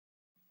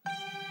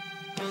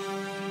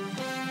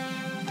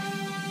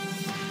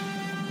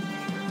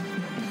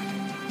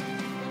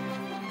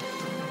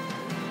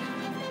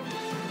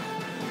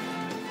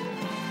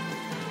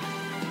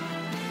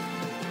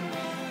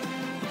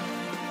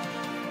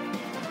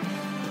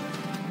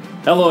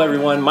Hello,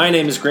 everyone. My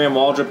name is Graham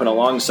Waldrop, and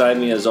alongside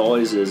me, as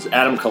always, is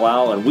Adam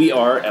Kalal, and we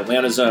are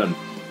Atlanta Zone,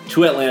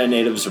 two Atlanta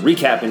natives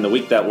recapping the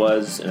week that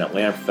was in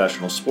Atlanta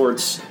professional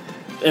sports,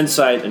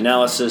 insight,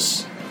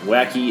 analysis,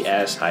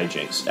 wacky-ass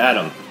hijinks.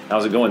 Adam,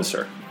 how's it going,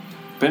 sir?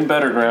 Been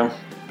better, Graham.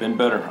 Been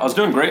better. I was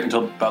doing great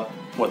until about,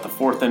 the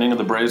fourth inning of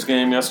the Braves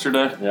game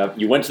yesterday. Yeah,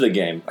 you went to the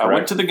game, correct? I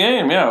went to the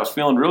game, yeah. I was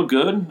feeling real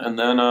good, and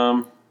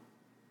then,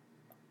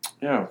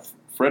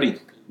 Freddie.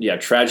 Yeah,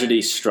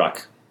 tragedy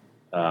struck.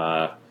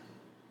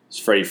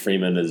 Freddie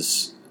Freeman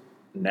is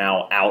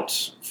now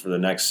out for the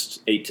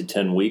next 8 to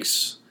 10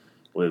 weeks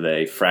with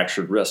a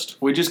fractured wrist.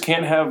 We just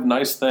can't have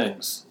nice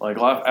things. Like,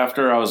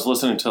 after I was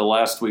listening to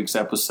last week's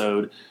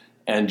episode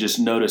and just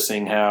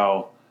noticing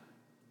how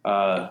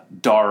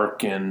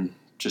dark and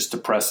just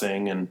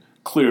depressing and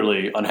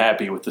clearly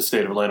unhappy with the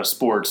state of Atlanta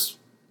sports,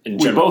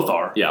 we both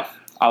are. Yeah.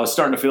 I was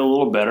starting to feel a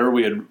little better.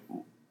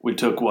 We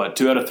took,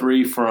 2 out of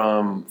 3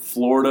 from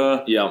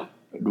Florida. Yeah.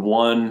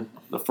 Won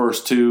the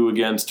first 2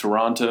 against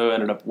Toronto,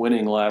 ended up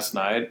winning last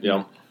night.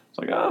 Yeah. It's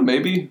like,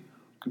 maybe we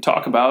can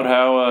talk about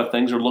how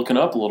things are looking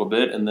up a little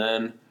bit, and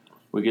then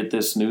we get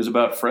this news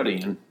about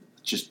Freddie, and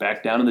it's just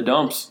back down in the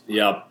dumps.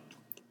 Yep.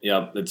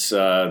 It's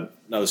that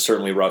was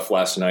certainly rough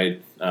last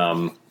night.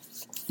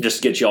 Just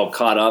to get you all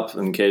caught up,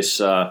 in case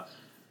you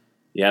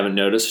haven't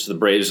noticed, the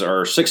Braves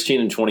are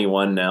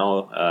 16-21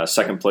 now,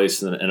 second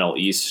place in the NL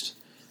East,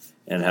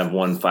 and have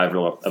won 5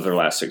 of their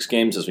last 6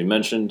 games, as we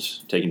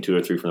mentioned, taking 2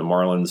 or 3 from the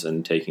Marlins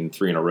and taking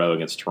 3 in a row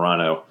against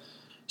Toronto.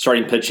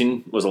 Starting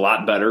pitching was a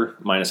lot better,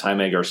 minus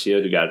Jaime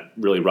Garcia, who got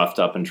really roughed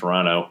up in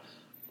Toronto.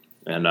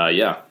 And,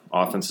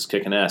 offense is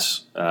kicking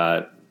ass.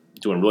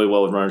 Doing really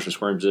well with runners in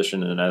scoring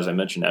position, and as I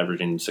mentioned,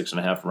 averaging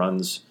 6.5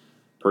 runs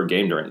per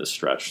game during this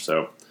stretch.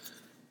 So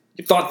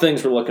you thought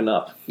things were looking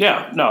up.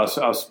 Yeah, no,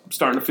 I was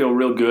starting to feel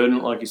real good.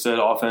 Like you said,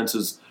 offense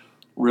is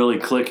really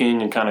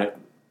clicking and kind of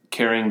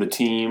carrying the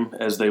team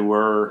as they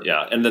were.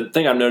 Yeah, and the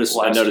thing I noticed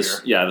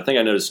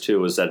too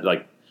was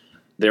that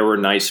there were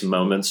nice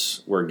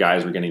moments where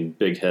guys were getting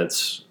big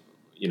hits,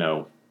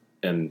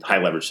 in high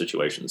leverage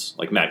situations,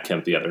 like Matt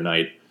Kemp the other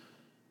night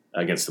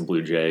against the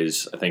Blue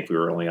Jays. I think we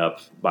were only up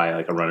by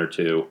a run or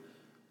 2.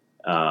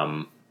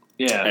 And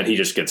he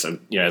just gets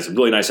has a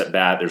really nice at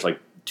bat. There's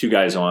 2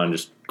 guys on,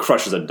 just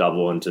crushes a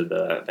double into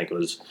I think it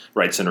was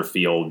right center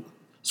field.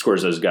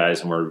 Scores those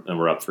guys, and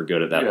we're up for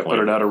good at that point. Put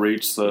it out of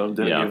reach, so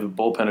didn't give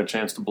the bullpen a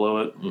chance to blow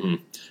it. Mm-hmm.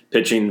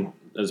 Pitching,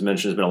 as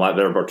mentioned, has been a lot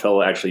better.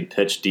 Bartolo actually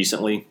pitched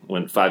decently.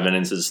 Went 5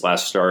 innings his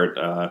last start.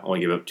 Only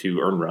gave up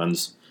 2 earned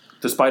runs,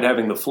 despite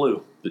having the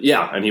flu.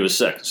 Yeah, and he was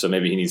sick, so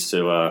maybe he needs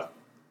to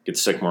get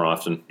sick more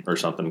often or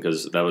something,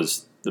 because that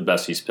was the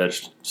best he's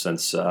pitched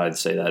since I'd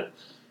say that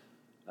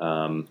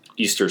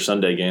Easter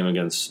Sunday game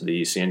against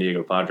the San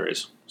Diego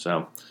Padres.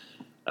 So.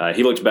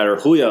 He looked better.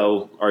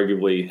 Julio,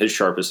 arguably his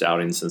sharpest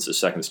outing since his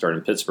second start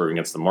in Pittsburgh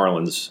against the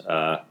Marlins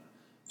a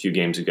few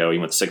games ago. He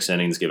went 6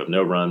 innings, gave up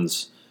no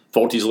runs.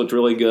 Folty's looked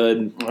really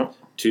good. Yep.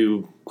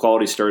 2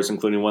 quality starts,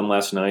 including one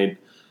last night.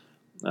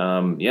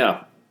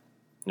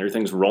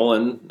 Everything's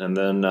rolling. And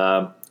then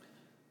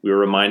we were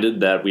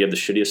reminded that we have the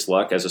shittiest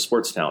luck as a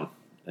sports town.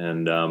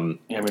 And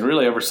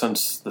really ever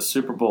since the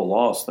Super Bowl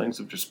loss, things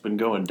have just been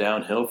going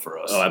downhill for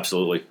us. Oh,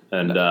 absolutely.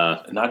 And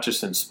not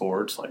just in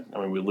sports.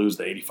 We lose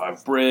the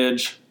 85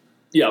 bridge.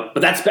 Yeah, but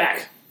that's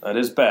back. That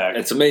is back.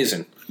 It's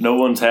amazing. No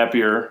one's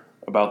happier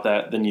about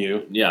that than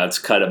you. Yeah, it's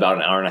cut about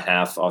an hour and a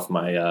half off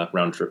my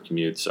round-trip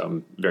commute, so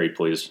I'm very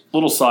pleased.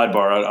 Little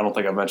sidebar, I don't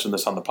think I mentioned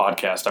this on the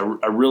podcast.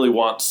 I really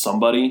want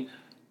somebody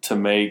to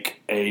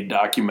make a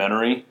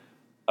documentary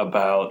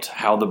about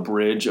how the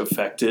bridge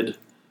affected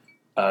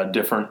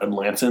different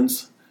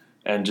Atlantans,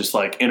 and just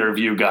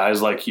interview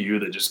guys like you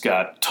that just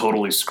got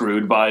totally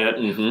screwed by it,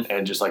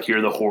 and just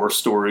hear the horror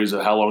stories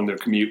of how long their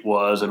commute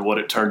was and what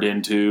it turned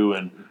into,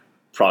 and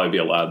probably be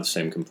a lot of the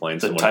same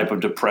complaints. The type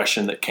of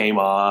depression that came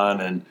on,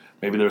 and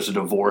maybe there's a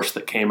divorce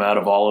that came out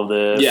of all of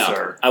this.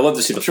 Yeah, I love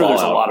to see the fallout.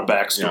 There's a lot of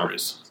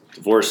backstories. Yeah.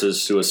 Divorces,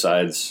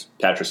 suicides,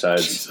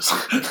 patricides. Jesus.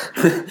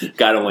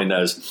 God only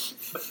knows.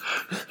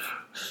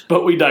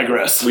 But we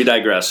digress.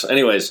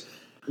 Anyways,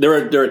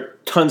 there are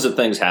tons of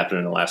things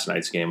happening in last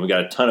night's game. We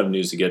got a ton of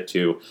news to get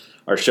to.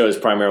 Our show is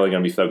primarily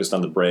going to be focused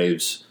on the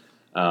Braves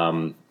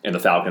and the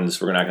Falcons.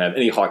 We're not going to have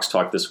any Hawks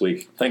talk this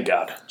week. Thank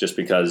God. Just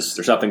because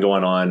there's nothing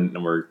going on,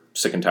 and we're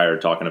sick and tired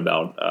of talking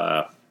about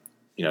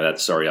that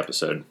sorry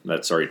episode,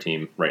 that sorry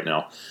team right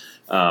now.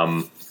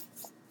 So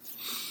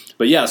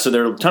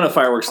there were a ton of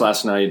fireworks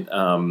last night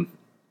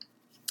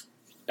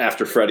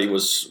after Freddie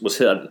was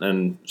hit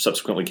and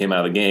subsequently came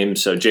out of the game.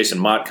 So Jason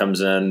Mott comes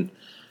in.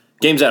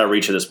 Game's out of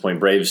reach at this point.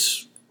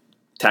 Braves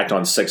tacked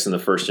on 6 in the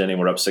first inning.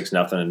 We're up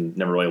 6-0 and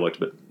never really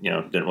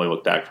didn't really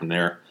look back from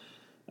there.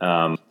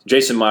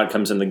 Jason Mott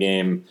comes in the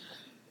game,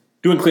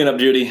 doing cleanup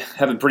duty,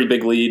 have a pretty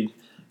big lead.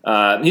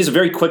 He's a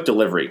very quick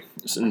delivery,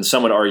 and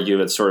some would argue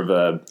it's sort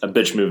of a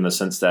bitch move in the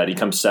sense that he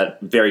comes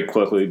set very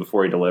quickly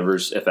before he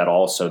delivers, if at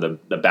all. So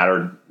the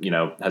batter,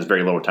 has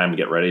very little time to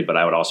get ready. But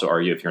I would also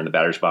argue if you're in the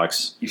batter's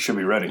box, you should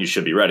be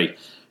ready.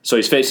 So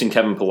he's facing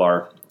Kevin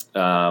Pillar.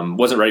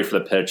 Wasn't ready for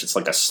the pitch. It's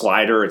like a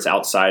slider. It's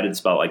outside. It's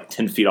about like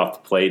 10 feet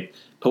off the plate.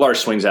 Pilar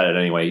swings at it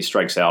anyway. He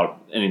strikes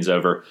out. Innings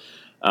over.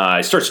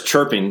 He starts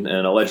chirping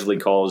and allegedly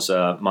calls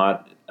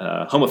Mott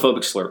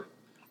homophobic slur.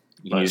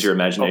 You can use your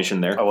imagination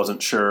there. I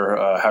wasn't sure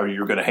how you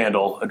were going to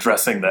handle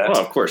addressing that.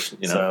 Well, of course.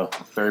 So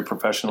very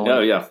professional. Oh,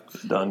 yeah.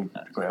 Done,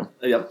 Graham.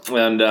 Yep.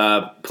 And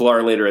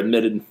Pilar later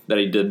admitted that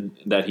he did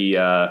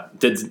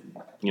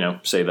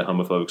say the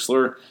homophobic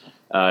slur.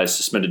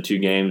 Suspended 2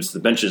 games.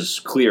 The bench is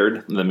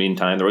cleared in the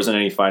meantime. There wasn't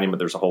any fighting, but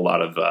there's a whole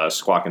lot of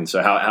squawking.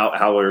 So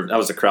how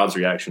was the crowd's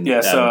reaction?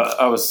 Yeah, so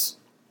I was,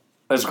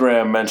 as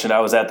Graham mentioned, I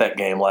was at that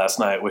game last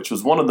night, which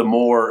was one of the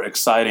more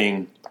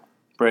exciting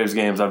Braves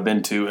games I've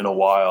been to in a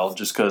while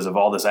just because of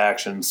all this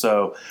action.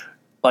 So,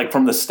 like,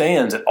 from the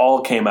stands, it all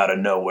came out of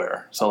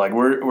nowhere. So, like,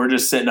 we're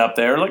just sitting up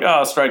there, like,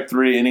 oh, strike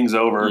 3, innings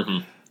over.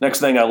 Mm-hmm.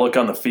 Next thing I look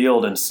on the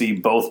field and see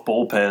both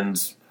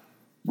bullpens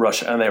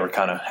rush, and they were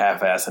kind of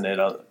half-assing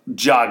it,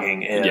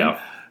 jogging in.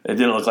 Yeah. It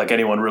didn't look like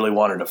anyone really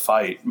wanted to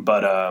fight.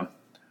 But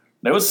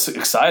it was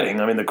exciting.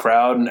 I mean, the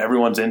crowd and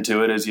everyone's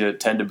into it, as you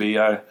tend to be.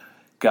 I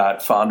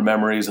got fond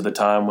memories of the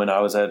time when I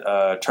was at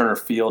Turner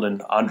Field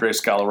and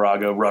Andres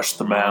Galarraga rushed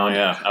the mound. Oh,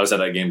 yeah. I was at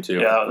that game, too.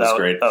 Yeah, that was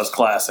great. That was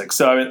classic.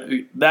 So, I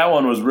mean, that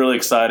one was really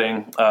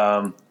exciting,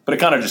 but it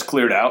kind of just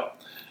cleared out.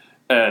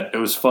 And it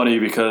was funny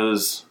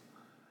because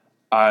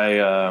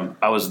I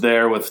was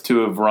there with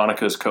 2 of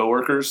Veronica's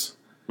coworkers,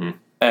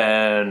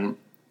 and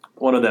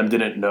one of them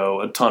didn't know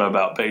a ton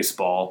about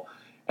baseball.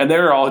 And they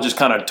were all just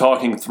kind of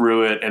talking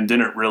through it and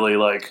didn't really,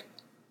 like,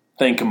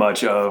 think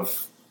much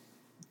of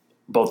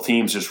both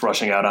teams just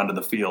rushing out onto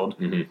the field.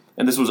 Mm-hmm.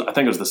 And this was, I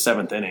think it was the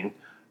 7th inning.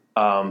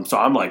 So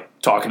I'm like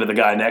talking to the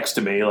guy next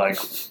to me, like,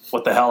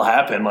 what the hell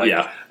happened? Like,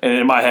 yeah. And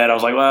in my head, I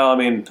was like, well, I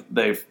mean,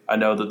 I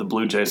know that the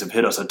Blue Jays have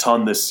hit us a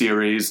ton this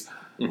series.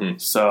 Mm-hmm.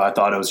 So I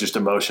thought it was just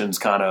emotions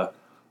kind of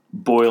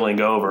boiling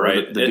over.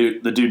 Right.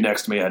 The dude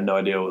next to me had no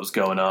idea what was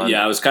going on.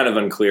 Yeah, it was kind of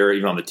unclear,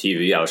 even on the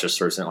TV. I was just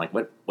sort of saying, like,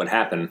 what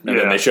happened? And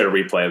then they showed a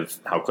replay of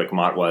how quick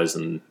Mott was,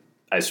 and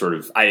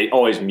I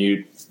always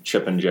mute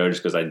Chip and Joe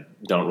just because I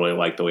don't really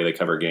like the way they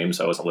cover games.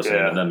 So I wasn't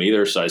listening to them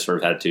either. So I sort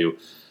of had to,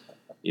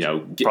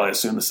 probably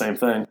assume the same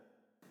thing.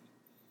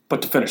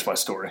 But to finish my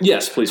story.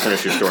 Yes, please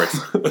finish your story.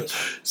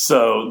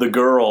 So the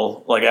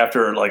girl, like,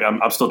 after, like,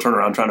 I'm still turning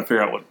around trying to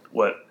figure out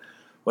what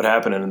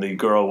happened. And the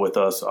girl with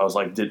us, I was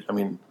like, did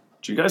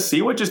you guys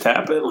see what just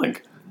happened?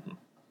 Like,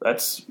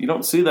 you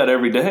don't see that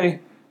every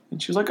day.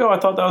 And she was like, oh, I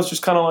thought that was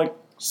just kind of like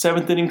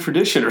 7th inning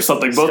tradition or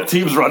something. Both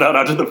teams run out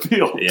onto the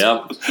field.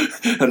 Yeah.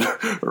 And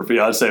her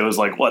fiance was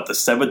like, what, the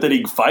 7th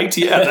inning fight?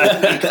 Yeah,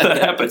 that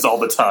happens all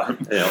the time.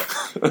 Yeah.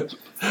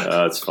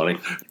 That's funny.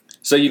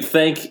 So you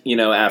think,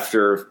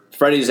 after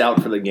Freddie's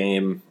out for the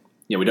game,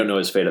 we don't know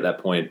his fate at that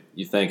point.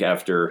 You think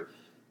after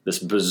this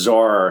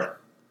bizarre,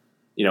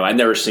 I'd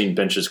never seen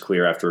benches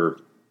clear after,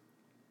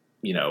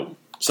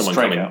 someone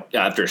coming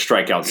after a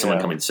strikeout, someone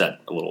coming set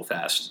a little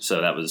fast.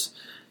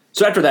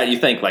 So after that, you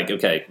think, like,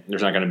 okay,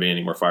 there's not going to be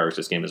any more fireworks.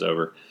 This game is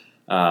over.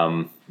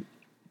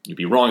 You'd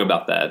be wrong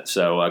about that.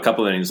 So a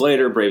couple of innings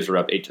later, Braves are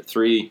up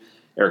 8-3.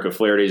 Eric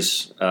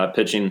O'Flaherty's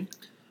pitching.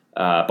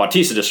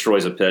 Bautista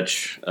destroys a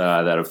pitch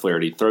that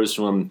O'Flaherty throws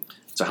to him.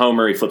 It's a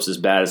homer. He flips his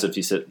bat as if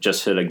he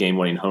just hit a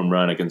game-winning home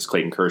run against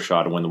Clayton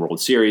Kershaw to win the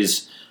World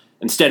Series.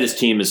 Instead, his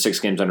team is 6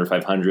 games under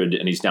 500,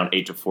 and he's down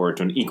 8-4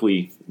 to an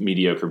equally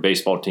mediocre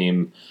baseball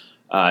team.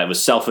 It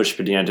was selfish,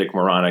 pedantic,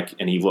 moronic,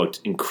 and he looked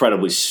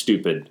incredibly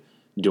stupid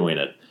doing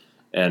it.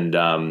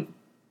 And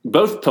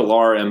both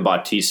Pilar and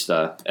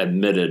Bautista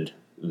admitted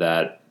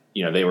that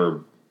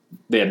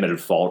they admitted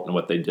fault in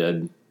what they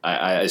did.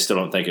 I still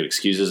don't think it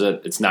excuses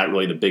it. It's not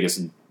really the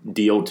biggest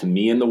deal to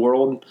me in the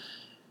world,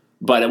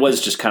 but it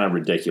was just kind of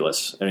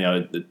ridiculous.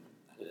 And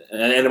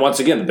once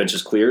again, the bench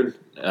is cleared.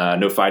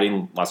 No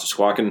fighting, lots of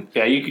squawking.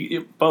 Yeah,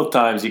 both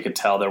times you could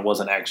tell there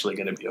wasn't actually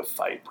going to be a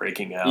fight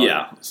breaking out.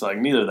 Yeah. It's like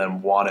neither of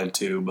them wanted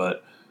to,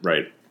 but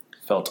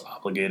felt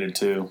obligated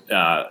to.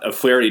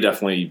 O'Flaherty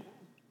definitely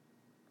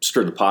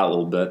stirred the pot a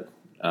little bit,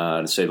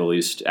 to say the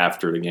least,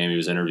 after the game. He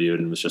was interviewed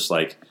and was just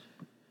like,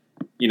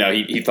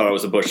 he thought it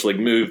was a Bush League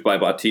move by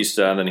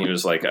Bautista, and then he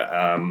was like,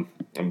 I'm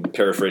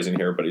paraphrasing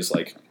here, but he's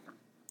like,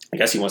 I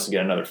guess he wants to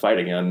get another fight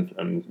again,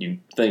 and you'd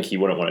think he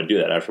wouldn't want to do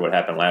that after what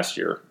happened last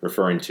year,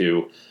 referring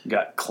to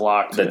got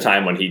clocked the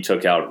time when he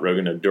took out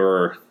Rogan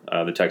Odor,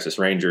 the Texas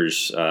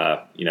Rangers.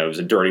 It was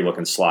a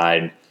dirty-looking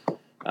slide,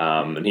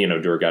 and he and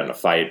Odor got in a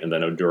fight, and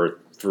then Odor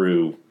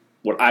threw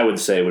what I would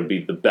say would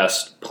be the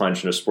best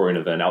punch in a sporting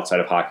event outside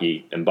of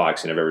hockey and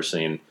boxing I've ever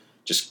seen.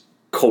 Just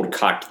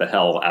cold-cocked the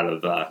hell out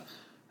of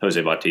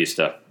Jose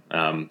Bautista.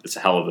 It's a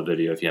hell of a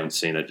video. If you haven't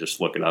seen it, just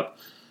look it up.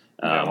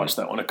 I watched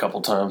that one a couple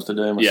times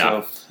today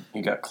myself. Yeah.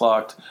 He got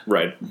clocked.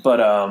 Right.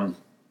 But I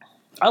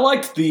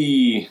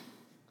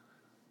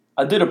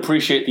did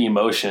appreciate the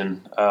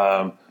emotion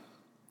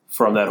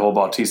from that whole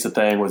Bautista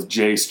thing with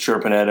Jace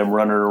chirping at him,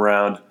 running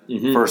around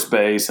first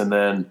base, and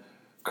then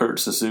Kurt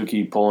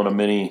Suzuki pulling a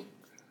mini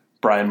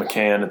Brian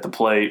McCann at the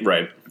plate,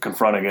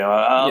 confronting him.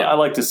 I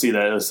like to see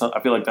that. I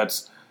feel like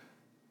that's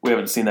we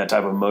haven't seen that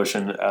type of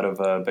motion out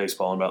of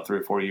baseball in about 3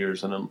 or 4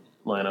 years in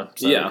Atlanta.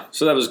 So. Yeah,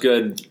 so that was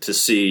good to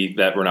see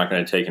that we're not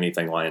going to take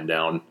anything lying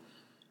down.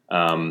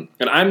 And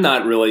I'm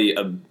not really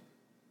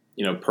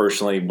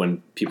personally,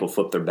 when people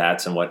flip their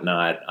bats and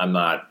whatnot,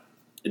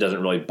 it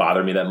doesn't really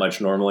bother me that much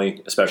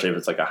normally, especially if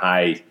it's like a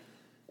high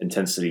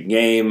intensity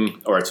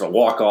game or it's a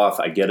walk-off.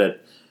 I get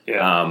it.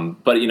 Yeah.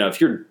 But,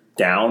 if you're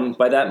down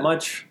by that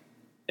much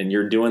and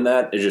you're doing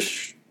that, it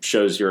just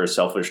shows you're a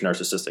selfish,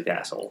 narcissistic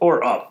asshole.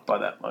 Or up by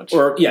that much.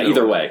 Or, yeah,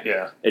 either way.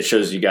 Yeah. It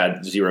shows you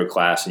got zero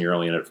class and you're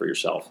only in it for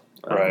yourself.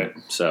 Right.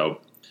 So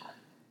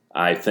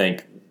I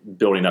think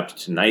building up to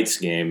tonight's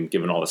game,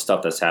 given all the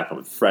stuff that's happened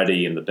with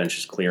Freddie and the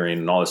benches clearing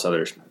and all this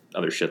other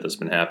shit that's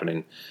been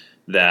happening,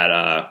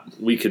 that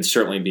we could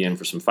certainly be in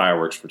for some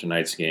fireworks for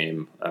tonight's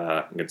game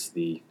against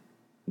the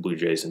Blue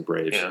Jays and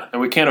Braves. Yeah,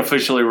 and we can't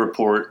officially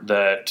report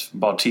that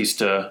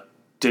Bautista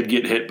did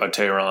get hit by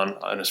Tehran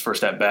on his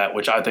first at-bat,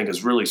 which I think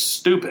is really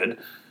stupid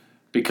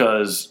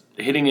because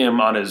hitting him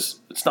on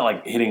his – it's not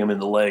like hitting him in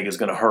the leg is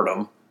going to hurt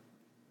him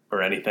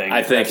or anything.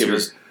 I think it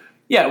was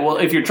 – yeah, well,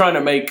 if you're trying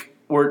to make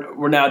 –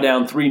 we're now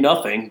down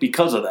 3-0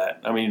 because of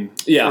that. I mean,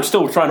 we're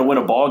still trying to win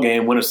a ball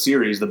game, win a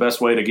series. The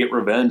best way to get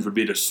revenge would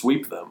be to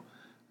sweep them,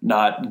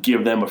 not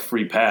give them a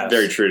free pass.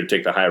 Very true, to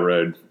take the high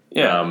road.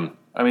 Yeah.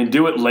 I mean,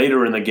 do it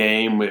later in the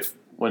game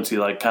once you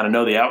kind of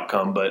know the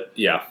outcome. But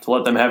to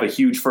let them have a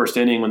huge first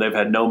inning when they've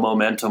had no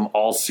momentum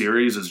all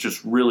series is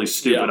just really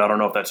stupid. Yeah. I don't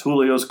know if that's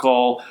Julio's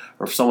call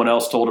or if someone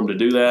else told him to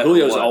do that.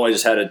 Julio's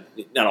always had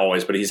not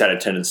always, but he's had a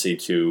tendency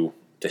to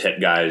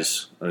hit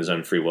guys on his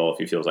own free will if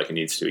he feels like he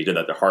needs to. He did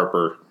that to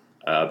Harper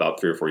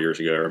about 3 or 4 years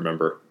ago, I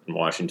remember, in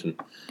Washington.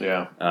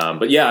 Yeah.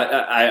 But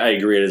I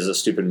agree it is a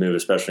stupid move,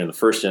 especially in the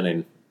first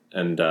inning.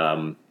 And,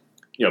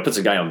 it puts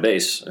a guy on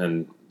base.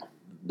 And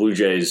Blue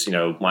Jays,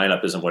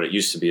 lineup isn't what it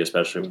used to be,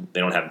 especially when they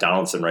don't have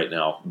Donaldson right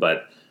now.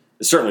 But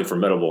it's certainly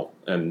formidable.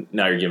 And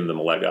now you're giving them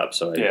a leg up.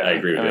 So I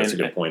agree with you. That's a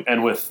good point.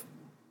 And with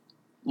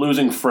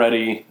losing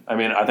Freddie,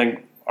 I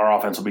think our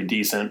offense will be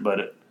decent,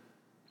 but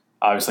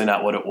obviously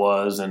not what it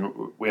was.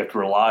 And we have to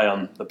rely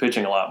on the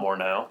pitching a lot more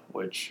now,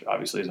 which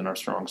obviously isn't our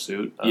strong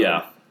suit.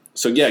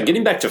 So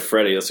getting back to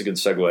Freddie, that's a good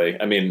segue.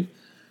 I mean,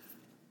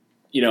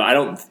 I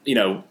don't,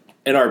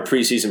 in our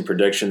preseason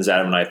predictions,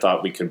 Adam and I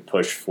thought we could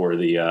push for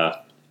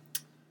the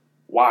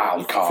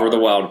wild card. For the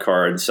wild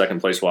card,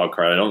 second place wild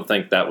card. I don't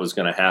think that was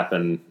going to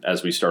happen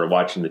as we started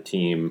watching the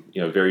team.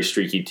 Very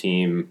streaky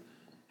team,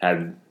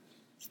 had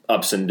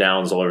ups and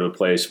downs all over the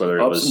place. Whether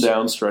it was ups and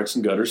downs, strikes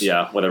and gutters.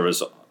 Yeah, whether it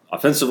was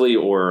offensively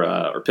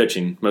or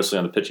pitching, mostly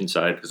on the pitching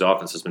side because the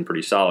offense has been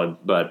pretty solid.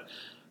 But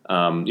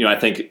I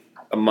think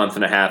a month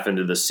and a half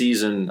into the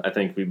season, I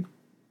think we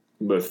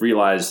both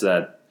realized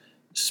that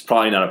this is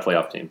probably not a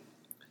playoff team.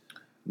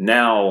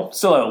 Now,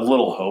 still have a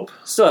little hope.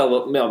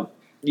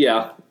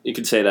 Yeah, you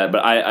could say that,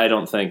 but I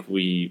don't think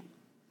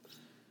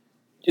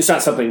it's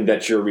not something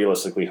that you're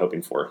realistically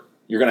hoping for.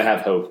 You're going to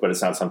have hope, but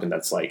it's not something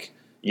that's like,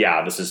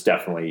 this is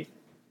definitely,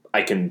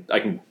 I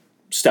can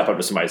step up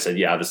to somebody and say,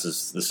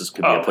 this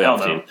could be a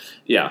playoff team.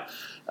 Yeah.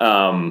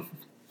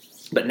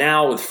 But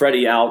now with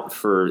Freddie out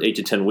for 8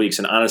 to 10 weeks,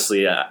 and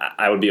honestly,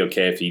 I would be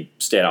okay if he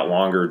stayed out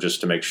longer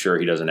just to make sure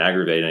he doesn't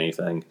aggravate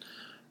anything.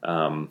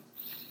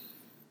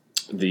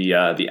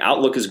 The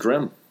outlook is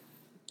grim,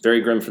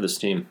 very grim for this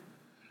team.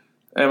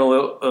 And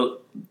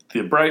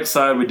the bright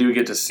side, we do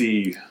get to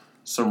see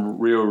some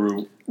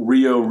Rio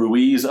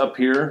Ruiz up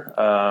here.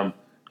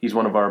 He's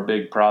one of our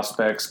big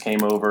prospects.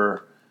 Came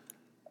over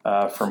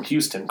from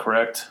Houston,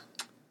 correct?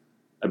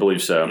 I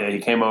believe so. Yeah, he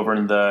came over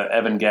in the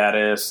Evan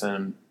Gattis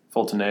and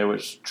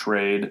Fultonewicz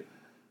trade.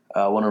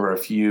 One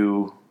of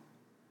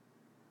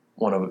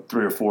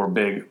 3 or 4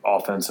 big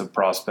offensive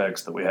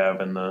prospects that we have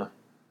in the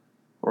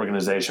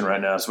organization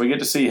right now. So we get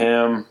to see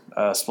him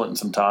splitting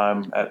some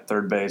time at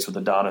third base with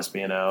Adonis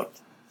being out.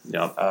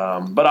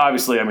 Yeah. But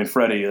obviously,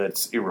 Freddie,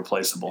 that's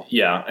irreplaceable.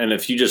 Yeah, and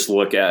if you just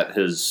look at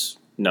his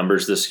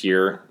numbers this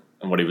year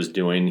and what he was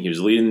doing, he was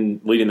leading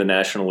the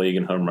National League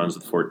in home runs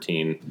with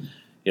 14.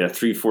 He had a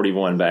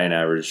 341 batting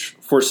average,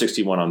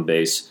 461 on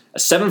base, a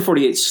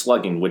 748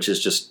 slugging, which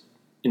is just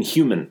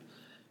inhuman,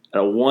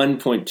 and a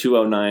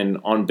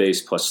 1.209 on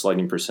base plus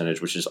slugging percentage,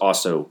 which is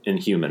also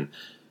inhuman.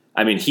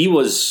 He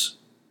was,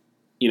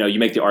 you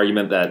make the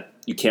argument that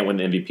you can't win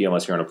the MVP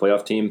unless you're on a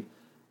playoff team.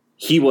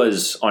 He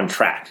was on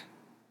track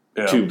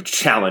to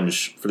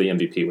challenge for the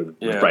MVP with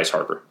Bryce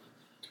Harper.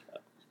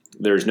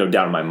 There's no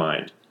doubt in my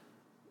mind.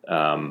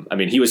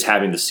 He was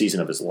having the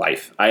season of his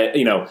life.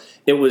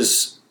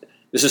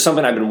 This is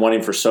something I've been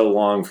wanting for so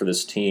long for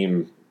this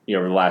team,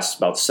 over the last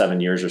about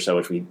 7 years or so,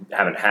 which we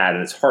haven't had,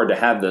 and it's hard to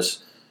have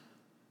this.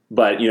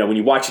 But, when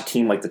you watch a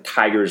team like the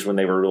Tigers when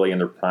they were really in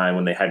their prime,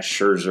 when they had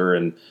Scherzer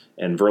and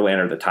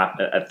Verlander at the top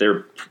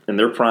in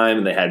their prime,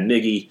 and they had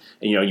Miggy,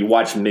 and, you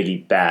watch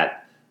Miggy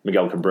bat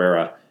Miguel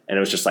Cabrera, and it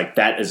was just like,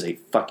 that is a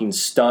fucking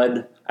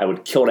stud. I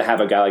would kill to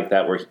have a guy like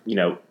that where,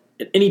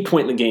 at any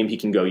point in the game he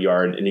can go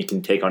yard and he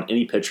can take on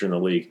any pitcher in the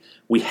league.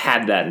 We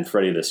had that in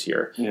Freddie this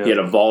year. Yeah. He had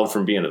evolved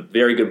from being a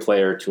very good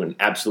player to an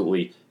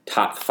absolutely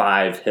top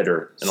 5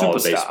 hitter in all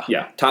of baseball. Superstar.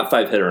 Yeah, top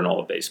 5 hitter in all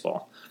of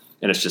baseball.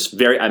 And it's just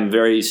I'm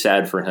very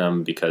sad for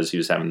him because he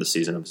was having the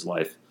season of his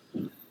life.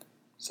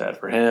 Sad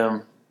for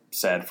him.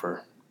 Sad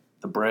for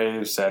the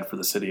Braves. Sad for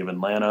the city of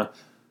Atlanta.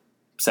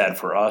 Sad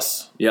for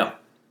us. Yeah.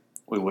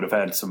 We would have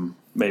had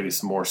maybe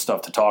some more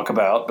stuff to talk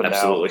about, but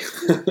Absolutely.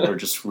 now we're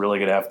just really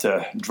going to have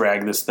to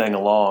drag this thing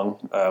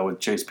along with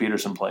Chase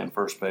Peterson playing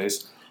first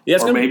base. Yeah,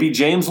 or maybe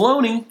James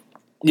Loney.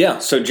 Yeah,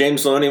 so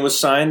James Loney was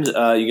signed.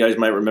 You guys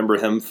might remember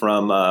him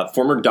from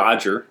former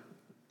Dodger,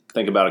 I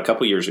think about a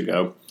couple years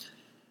ago.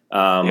 He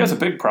was a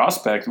big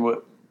prospect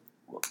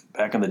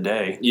back in the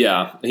day.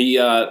 Yeah, he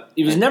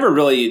was never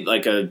really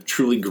like a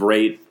truly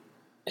great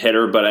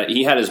hitter, but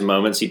he had his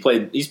moments.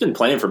 He's been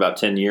playing for about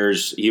 10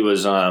 years. He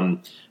was I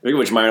forget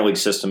which minor league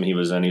system he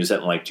was in. He was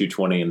hitting like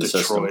 220 in the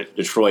system.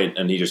 Detroit,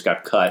 and he just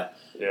got cut.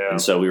 Yeah.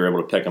 And so we were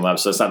able to pick him up.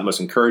 So that's not the most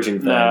encouraging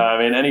thing. No,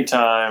 I mean,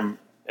 anytime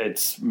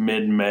it's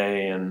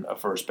mid-May and a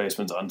first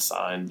baseman's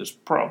unsigned, there's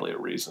probably a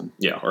reason.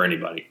 Yeah, or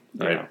anybody,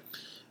 right?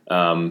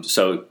 Yeah.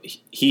 So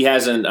he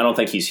hasn't – I don't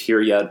think he's here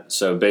yet.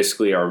 So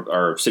basically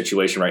our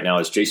situation right now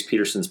is Jace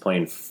Peterson's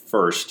playing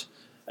first.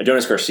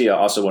 Adonis Garcia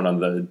also went on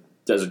the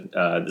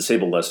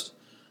disabled list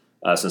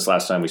since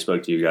last time we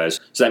spoke to you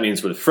guys. So that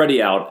means with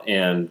Freddie out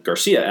and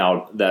Garcia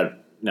out,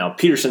 that now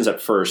Peterson's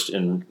at first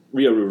and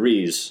Rio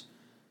Ruiz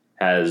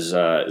is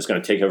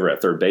going to take over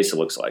at third base, it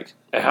looks like.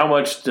 And how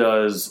much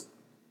does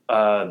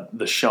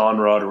the Sean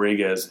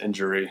Rodriguez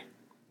injury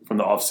from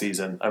the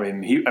offseason? I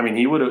mean,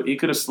 he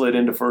could have slid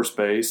into first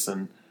base,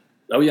 and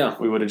we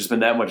would have just been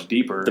that much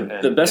deeper.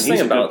 The best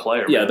thing about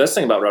the best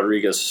thing about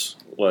Rodriguez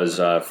was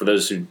for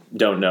those who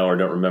don't know or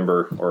don't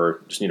remember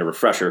or just need a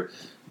refresher,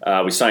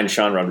 we signed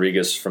Sean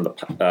Rodriguez from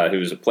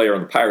who's a player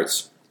on the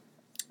Pirates,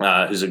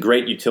 who's a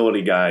great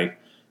utility guy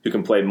who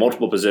can play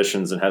multiple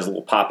positions and has a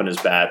little pop in his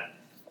bat.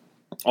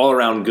 All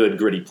around good,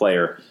 gritty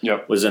player.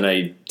 Yep. Was in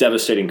a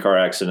devastating car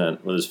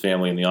accident with his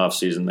family in the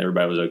offseason.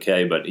 Everybody was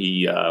okay, but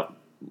he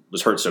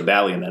was hurt so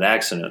badly in that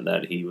accident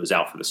that he was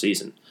out for the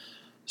season.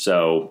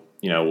 So,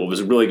 what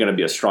was really going to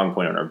be a strong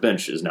point on our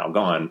bench is now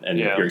gone. And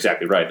you're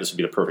exactly right. This would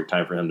be the perfect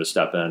time for him to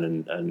step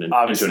in and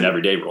into an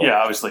everyday role. Yeah,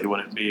 obviously he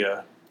wouldn't be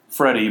a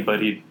Freddie,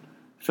 but he'd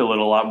fill it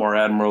a lot more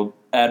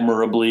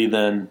admirably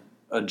than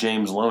a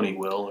James Loney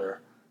will,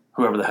 or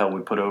whoever the hell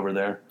we put over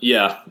there.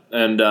 Yeah,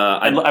 and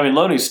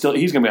Loney's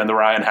he's going to be on the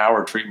Ryan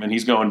Howard treatment.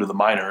 He's going to the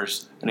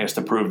minors, and he has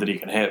to prove that he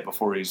can hit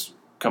before he's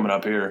coming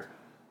up here.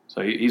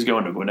 So he's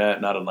going to Gwinnett,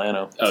 not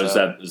Atlanta. Oh,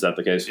 so. Is that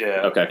the case?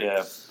 Yeah. Okay.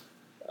 Yeah.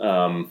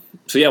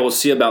 So we'll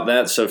see about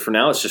that. So for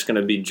now, it's just going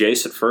to be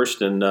Jace at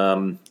first and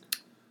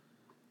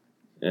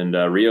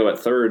Rio at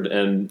third.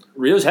 And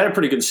Rio's had a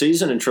pretty good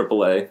season in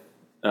AAA,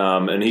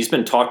 and he's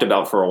been talked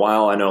about for a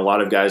while. I know a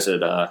lot of guys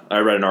I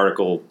read an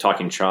article,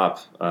 Talking Chop,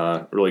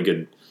 really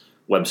good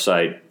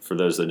website for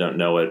those that don't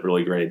know it.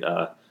 Really great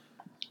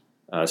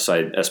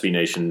site, SB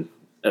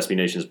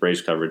Nation's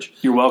Braves coverage.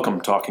 You're welcome,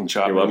 Talking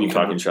Chop. You're welcome,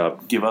 Talking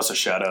Chop. Give us a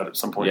shout out at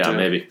some point. Yeah, too.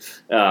 maybe.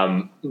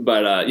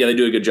 But they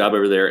do a good job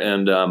over there.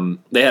 And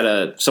they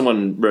had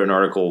someone wrote an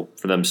article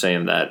for them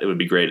saying that it would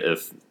be great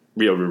if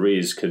Rio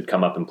Ruiz could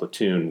come up in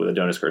platoon with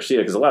Adonis Garcia,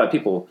 because a lot of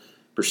people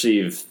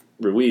perceive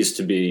Ruiz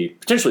to be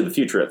potentially the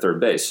future at third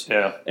base.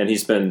 Yeah, and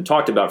he's been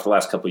talked about for the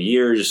last couple of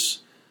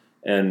years.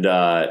 And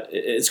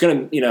it's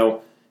going to,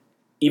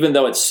 even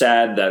though it's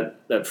sad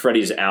that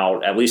Freddie's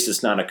out, at least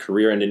it's not a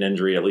career-ending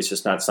injury. At least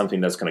it's not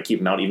something that's going to keep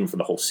him out even for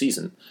the whole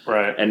season.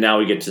 Right. And now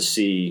we get to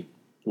see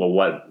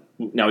what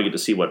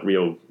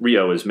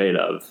Rio is made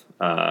of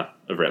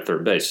over at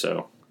third base.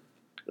 So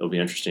it'll be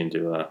interesting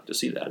to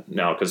see that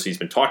now, because he's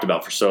been talked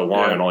about for so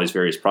long on all these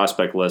various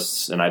prospect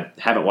lists, and I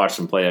haven't watched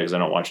him play because I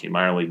don't watch any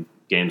minor league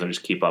games. I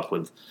just keep up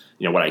with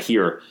what I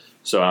hear.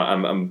 So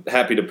I'm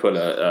happy to put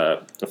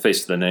a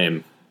face to the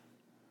name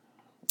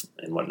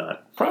and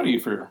whatnot. Proud of you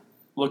for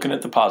looking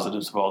at the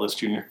positives of all this,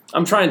 Junior.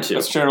 I'm trying to.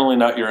 That's generally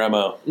not your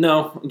MO.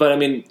 No, but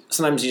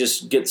sometimes you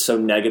just get so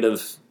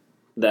negative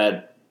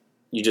that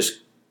you just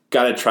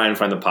got to try and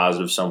find the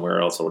positive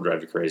somewhere, else it'll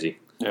drive you crazy.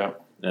 Yeah.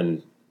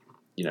 And,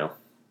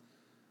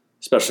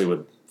 especially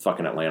with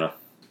fucking Atlanta.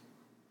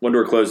 One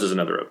door closes,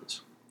 another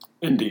opens.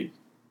 Indeed.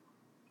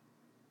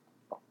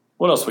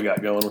 What else we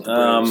got going with the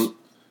Braves?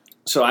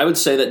 So I would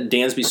say that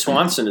Dansby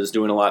Swanson is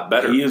doing a lot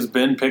better. He has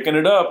been picking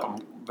it up. I'm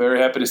very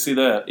happy to see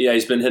that. Yeah,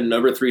 he's been hitting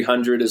over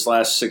 300 his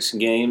last 7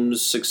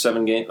 games.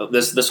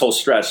 This whole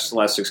stretch, the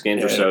last 6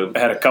 games or so.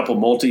 Had a couple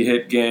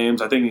multi-hit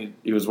games. I think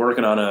he was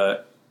working on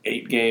a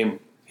 8-game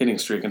hitting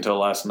streak until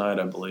last night,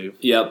 I believe.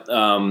 Yep.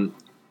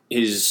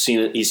 He's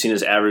seen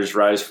his average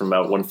rise from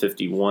about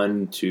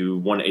 151 to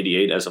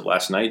 188 as of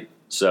last night.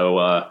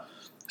 So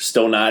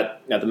still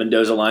not at the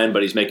Mendoza line,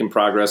 but he's making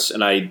progress.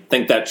 And I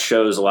think that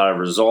shows a lot of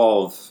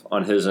resolve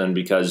on his end,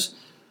 because,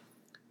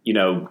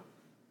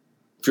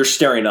 if you're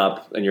staring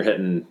up and you're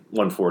hitting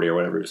 140 or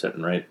whatever he's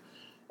hitting, right?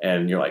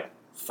 And you're like,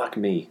 fuck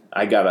me.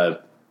 I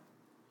gotta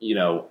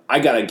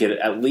get it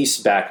at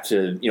least back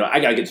to, I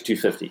gotta get to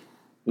 250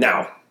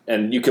 now.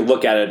 And you can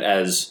look at it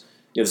as,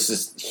 this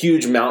is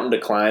huge mountain to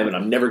climb and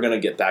I'm never going to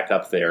get back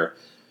up there.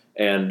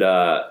 And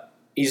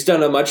He's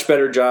done a much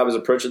better job. His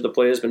approach to the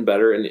play has been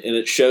better, and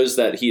it shows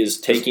that he is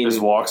taking... His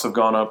walks have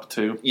gone up,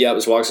 too. Yeah,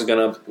 his walks have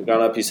gone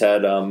up. He's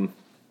had, I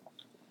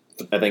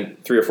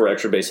think, 3 or 4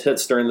 extra base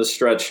hits during this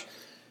stretch.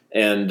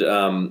 And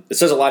it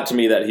says a lot to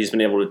me that he's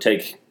been able to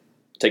take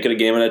it a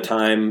game at a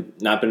time,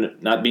 not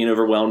being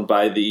overwhelmed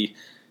by the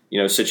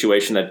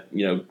situation that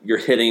you're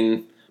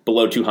hitting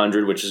below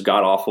 200, which is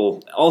god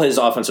awful. All his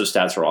offensive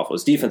stats are awful.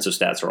 His defensive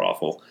stats are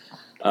awful.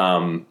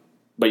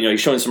 But he's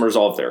showing some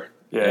resolve there.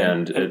 Yeah,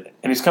 and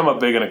he's come up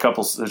big in a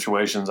couple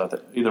situations, I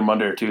think, either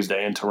Monday or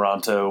Tuesday in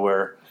Toronto,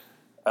 where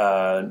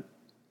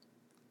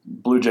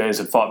Blue Jays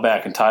had fought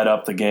back and tied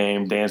up the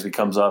game. Dansby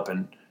comes up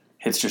and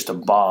hits just a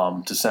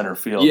bomb to center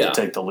field to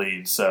take the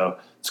lead. So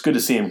it's good to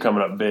see him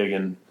coming up big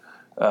in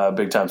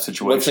big-time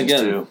situations, once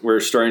again, too.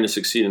 We're starting to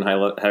succeed in high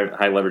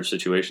leverage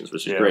situations,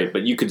 which is great.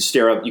 But you could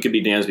you could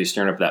be Dansby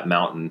staring up that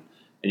mountain,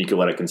 and you could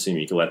let it consume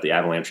you. You could let the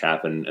avalanche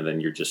happen, and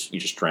then you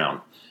just drown.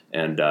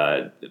 And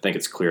I think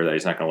it's clear that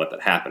he's not going to let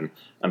that happen.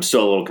 I'm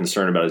still a little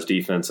concerned about his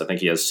defense. I think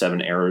he has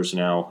 7 errors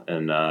now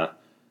in,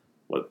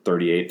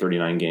 38,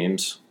 39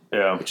 games.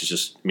 Yeah. Which is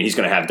just, he's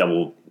going to have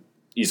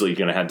easily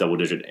going to have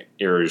double-digit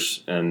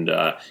errors. And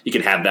he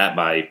could have that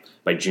by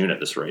June at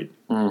this rate.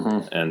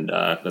 Mm-hmm. And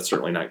that's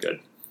certainly not good.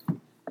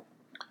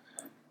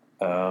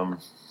 We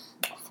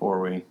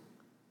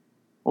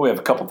have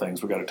a couple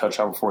things we got to touch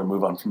on before we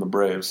move on from the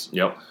Braves.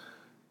 Yep.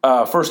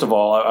 First of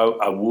all,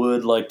 I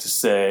would like to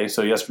say,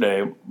 so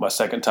yesterday, my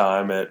second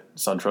time at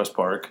SunTrust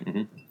Park,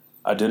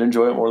 I did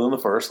enjoy it more than the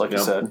first, like you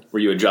said. Were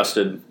you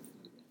adjusted?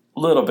 A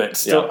little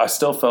bit. I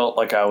still felt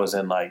like I was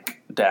in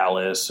like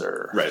Dallas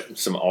or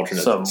some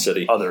alternate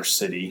city. Other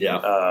city.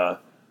 Yeah.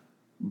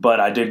 But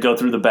I did go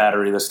through the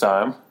Battery this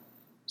time.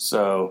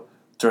 So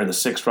during the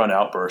 6-run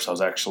outburst, I was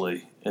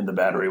actually in the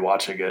Battery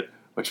watching it,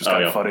 which was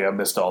kind of funny. I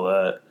missed all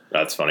that.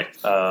 That's funny.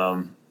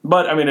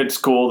 But, it's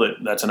cool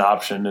that that's an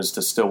option, is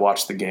to still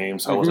watch the game,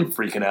 so I wasn't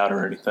freaking out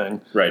or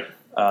anything. Right,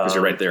 because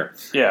you're right there.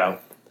 Yeah.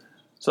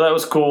 So that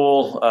was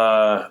cool.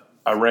 I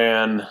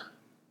ran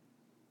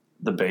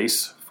the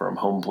base from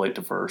home plate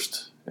to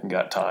first and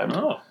got timed.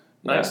 Oh,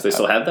 nice. Yeah, they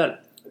still have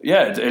that?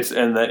 Yeah,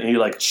 and then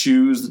you,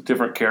 choose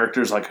different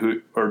characters,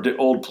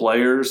 old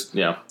players.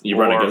 Yeah, you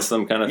run against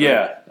them kind of thing?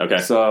 Yeah. Okay.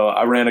 So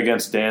I ran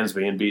against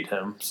Dansby and beat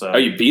him. So. Oh,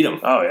 you beat him?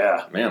 Oh,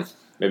 yeah. Man,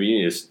 maybe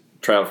you need to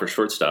try out for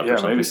shortstop or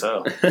something.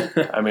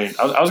 Yeah, maybe so.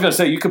 I was going to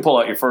say, you could pull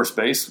out your first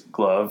base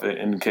glove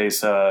in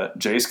case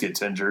Jace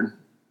gets injured.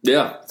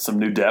 Yeah. Some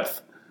new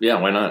depth. Yeah,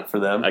 why not? For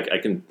them. I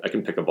can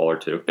pick a ball or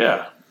two.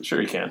 Yeah,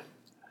 sure you can.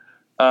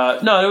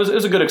 No, it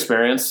was a good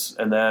experience.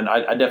 And then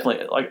I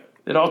definitely,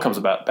 it all comes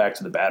back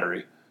to the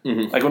Battery.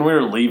 Mm-hmm. Like when we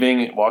were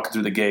leaving, walking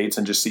through the gates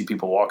and just see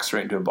people walk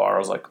straight into a bar, I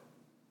was like,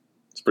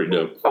 it's pretty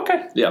dope.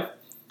 Okay. Yeah.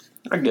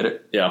 I get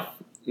it. Yeah.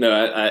 No,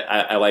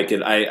 I like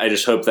it. I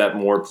just hope that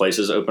more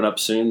places open up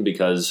soon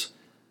because,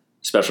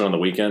 especially on the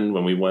weekend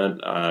when we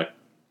went,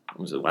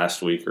 was it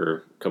last week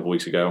or a couple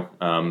weeks ago?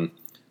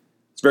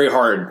 It's very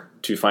hard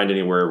to find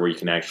anywhere where you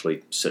can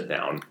actually sit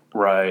down.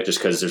 Right. Just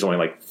because there's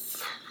only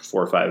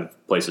 4 or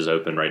 5 places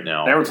open right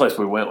now. Every place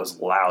we went was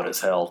loud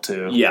as hell,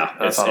 too. Yeah.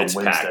 That's on it's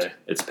Wednesday. Packed.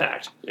 It's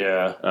packed.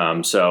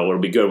 Yeah. So it'll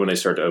be good when they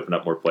start to open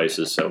up more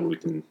places so we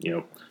can,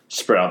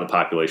 spread out the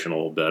population a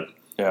little bit.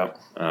 Yeah.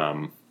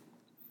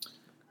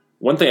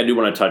 One thing I do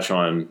want to touch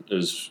on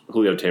is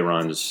Julio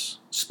Teheran's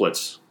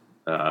splits,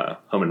 home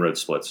and road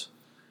splits.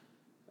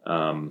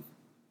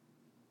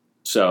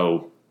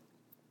 So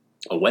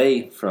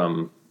away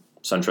from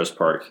SunTrust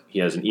Park, he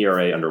has an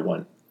ERA under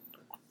 1.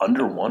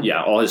 Under 1?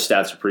 Yeah, all his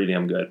stats are pretty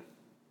damn good.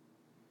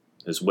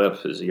 His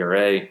whip, his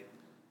ERA,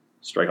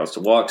 strikeouts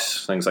to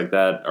walks, things like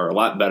that are a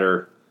lot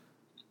better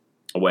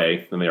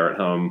away than they are at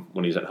home.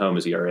 When he's at home,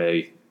 his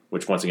ERA,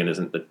 which once again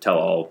isn't the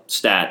tell-all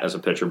stat as a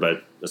pitcher,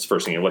 but that's the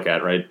first thing you look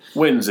at, right?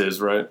 Wins is,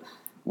 right?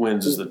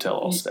 Wins is the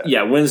tell-all stat.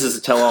 Yeah, wins is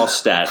the tell-all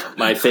stat.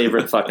 My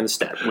favorite fucking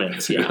stat,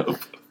 wins, yeah.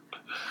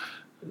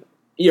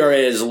 ERA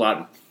is a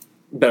lot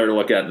better to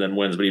look at than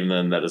wins, but even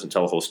then that doesn't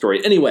tell the whole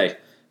story. Anyway,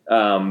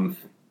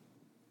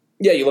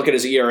 you look at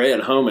his ERA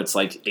at home, it's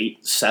like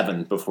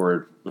 8.7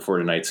 before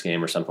tonight's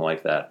game or something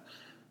like that.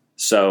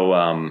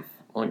 So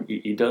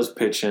he does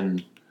pitch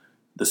in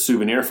the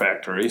Souvenir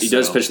Factory. He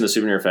does pitch in the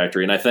Souvenir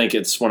Factory, and I think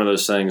it's one of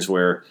those things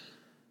where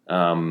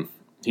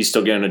he's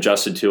still getting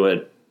adjusted to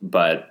it,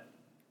 but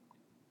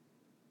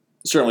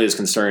certainly is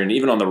concerning.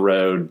 Even on the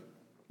road,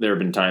 there have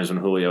been times when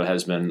Julio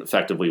has been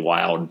effectively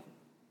wild,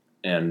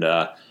 and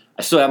I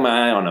still have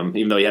my eye on him,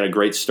 even though he had a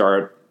great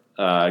start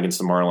against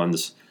the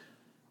Marlins.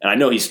 And I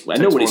know what he's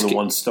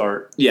one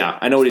start. Yeah,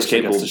 I know what he's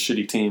capable against a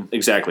shitty team.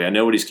 Exactly, I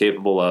know what he's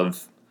capable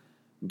of,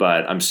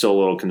 but I'm still a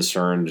little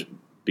concerned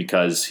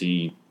because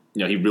he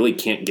really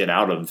can't get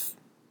out of.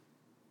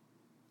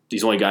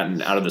 He's only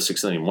gotten out of the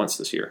 6th inning once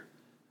this year,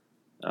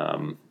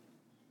 and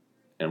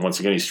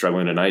once again he's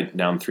struggling tonight,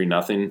 down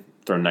 3-0,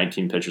 thrown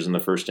 19 pitches in the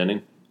first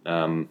inning.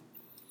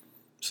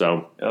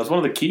 So that was one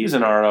of the keys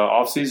in our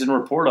off-season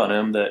report on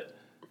him that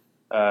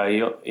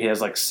he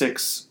has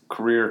 6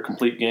 career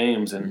complete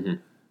games, and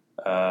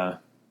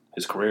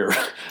his career,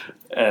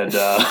 and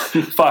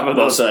five of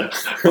those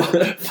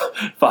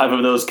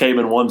came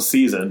in one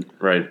season.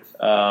 Right.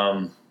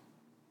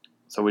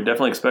 So we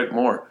definitely expect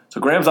more. So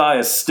Graham's eye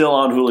is still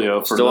on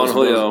Julio. For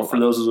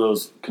those of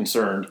those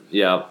concerned.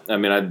 Yeah, I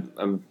mean,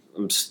 I'm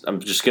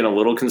just getting a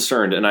little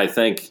concerned, and I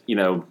think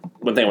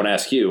one thing I want to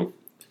ask you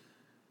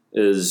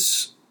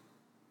is,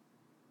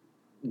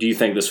 do you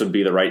think this would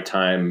be the right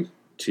time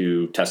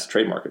to test the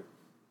trade market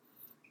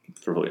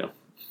for Julio?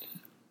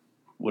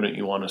 Wouldn't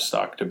you want his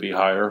stock to be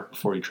higher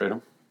before you trade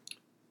him?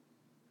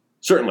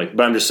 Certainly,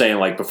 but I'm just saying,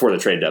 like, before the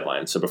trade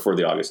deadline, so before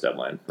the August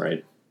deadline,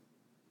 right?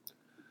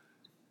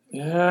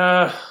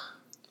 Yeah,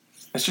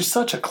 it's just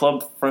such a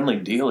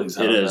club-friendly deal. It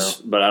is,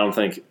 but I don't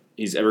think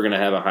he's ever going to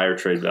have a higher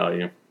trade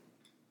value.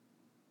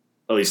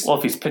 At least, well,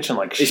 if he's pitching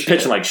like shit. He's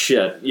pitching like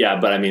shit, yeah.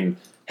 But I mean,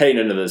 heading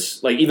into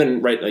this, like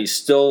even right,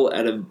 he's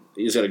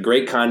got a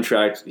great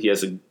contract. He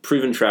has a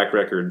proven track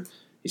record.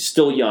 He's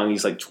still young.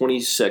 He's like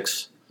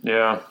 26.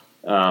 Yeah.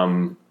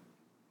 To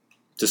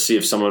see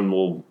if someone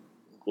will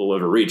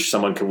overreach.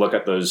 Someone can look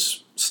at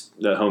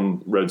the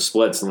home road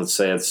splits, and let's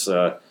say it's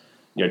a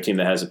team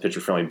that has a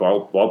pitcher-friendly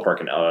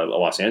ballpark in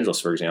Los Angeles,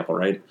 for example,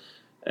 right?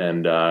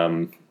 And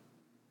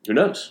who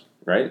knows,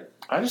 right?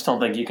 I just don't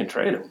think you can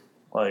trade him.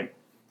 Like,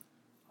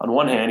 on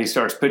one hand, he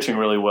starts pitching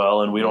really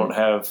well, and we don't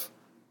have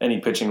any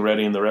pitching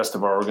ready in the rest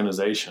of our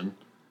organization.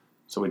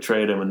 So we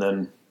trade him, and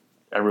then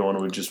everyone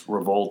would just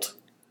revolt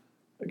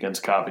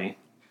against Copy.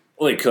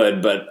 Well, they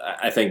could, but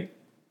I think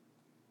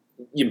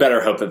you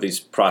better hope that these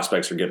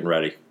prospects are getting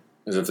ready.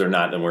 Because if they're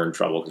not, then we're in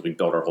trouble because we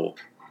built our whole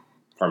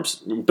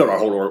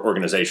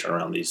organization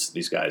around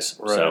these guys.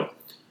 Right. So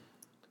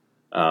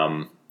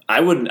I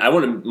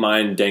wouldn't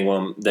mind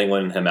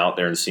dangling him out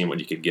there and seeing what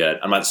you could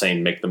get. I'm not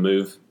saying make the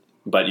move,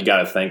 but you got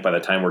to think by the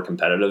time we're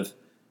competitive,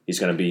 he's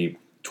going to be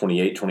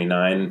 28,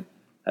 29,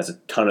 has a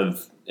ton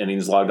of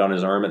innings logged on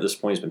his arm at this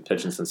point. He's been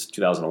pitching since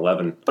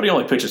 2011. But he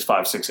only pitches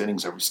 5-6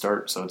 innings every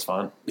start, so it's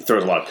fine. He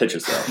throws a lot of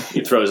pitches, though.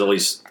 He throws at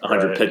least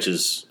 100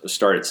 pitches a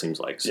start, it seems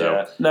like. So.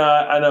 Yeah. No,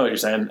 I know what you're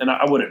saying, and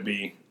I wouldn't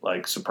be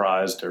like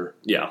surprised or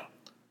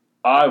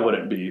I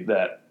wouldn't be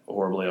that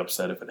horribly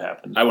upset if it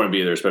happened. I wouldn't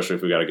be either, especially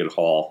if we got a good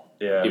haul.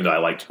 Yeah. Even though I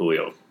liked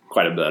Julio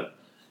quite a bit.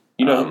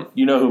 You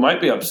know who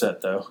might be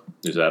upset though?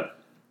 Who's that?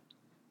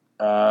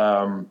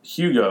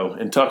 Hugo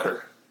and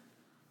Tucker.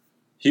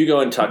 Hugo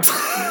and Tucker.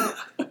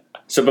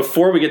 So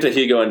before we get to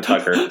Hugo and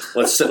Tucker,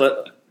 let's get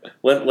to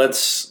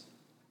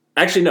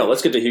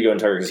Hugo and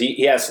Tucker because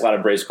he asked a lot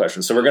of Braves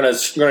questions. So we're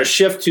gonna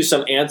shift to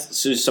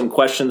some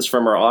questions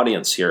from our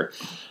audience here.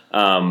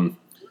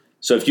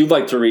 So if you'd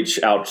like to reach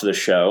out to the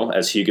show,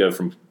 as Hugo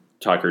from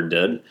Tucker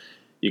did,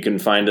 you can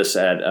find us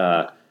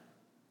at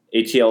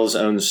ATL's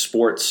Own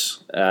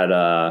Sports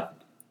on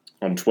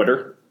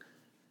Twitter,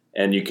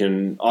 and you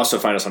can also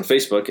find us on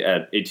Facebook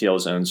at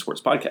ATL's Own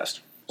Sports Podcast.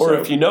 Or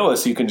if you know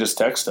us, you can just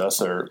text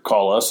us or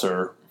call us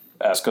or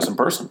ask us in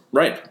person.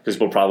 Right, because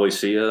we'll probably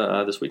see you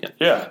this weekend.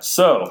 Yeah,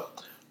 so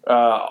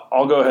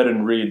I'll go ahead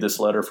and read this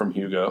letter from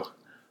Hugo.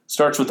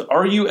 Starts with,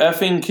 "Are you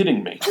effing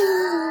kidding me?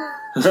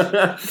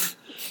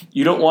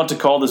 You don't want to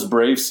call this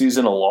Braves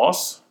season a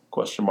loss?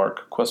 Question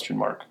mark, question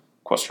mark,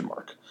 question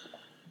mark.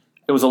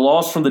 It was a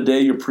loss from the day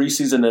your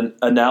preseason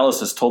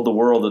analysis told the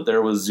world that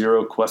there was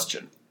zero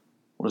question."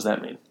 What does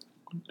that mean?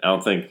 I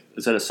don't think –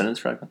 is that a sentence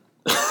fragment?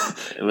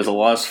 It was a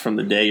loss from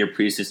the day your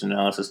preseason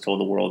analysis told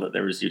the world that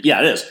there was – yeah,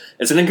 it is.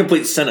 It's an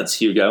incomplete sentence,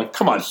 Hugo.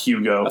 Come on,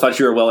 Hugo. I thought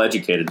you were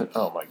well-educated.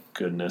 Oh, my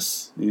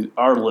goodness.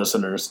 Our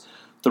listeners.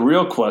 The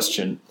real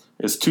question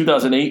is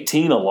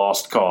 2018 a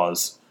lost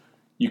cause?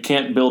 You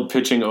can't build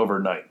pitching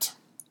overnight.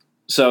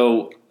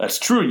 So that's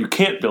true. You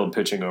can't build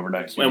pitching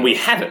overnight. Hugo. And we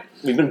haven't.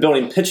 We've been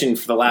building pitching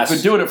for the last...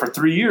 We've been doing it for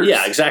 3 years.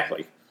 Yeah,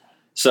 exactly.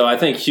 So I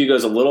think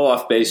Hugo's a little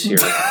off base here.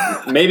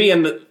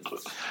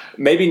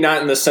 Maybe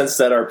not in the sense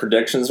that our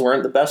predictions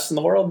weren't the best in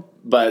the world,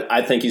 but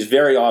I think he's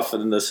very off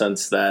in the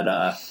sense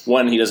that,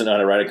 one, he doesn't know how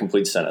to write a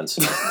complete sentence,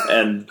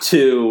 and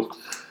two,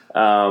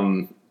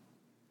 you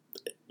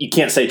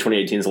can't say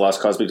 2018 is a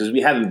lost cause because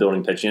we have been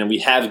building pitching and we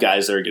have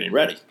guys that are getting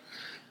ready.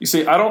 You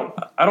see, I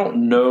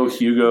don't know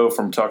Hugo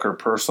from Tucker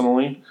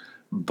personally,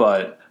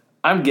 but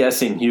I'm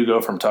guessing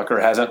Hugo from Tucker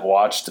hasn't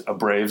watched a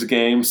Braves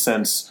game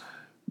since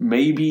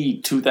maybe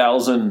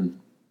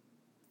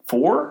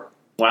 2004.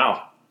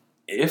 Wow.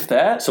 If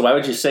that. So why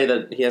would you say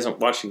that he hasn't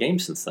watched a game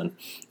since then?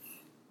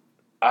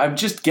 I'm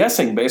just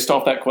guessing based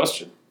off that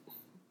question.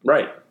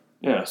 Right.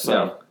 Yeah.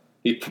 So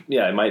he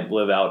might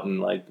live out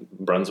in like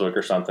Brunswick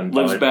or something.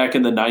 Lives back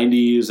in the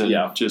 90s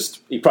and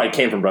just he probably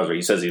came from Brunswick.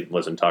 He says he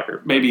lives in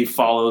Tucker. Maybe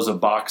follows a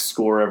box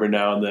score every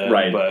now and then.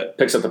 Right. But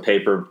picks up the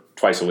paper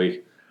twice a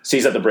week.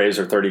 Sees that the Braves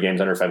are 30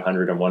 games under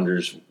 500 and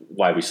wonders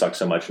why we suck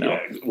so much now. Yeah.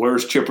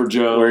 Where's Chipper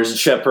Jones? Where's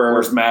Chipper?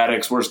 Where's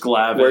Maddox? Where's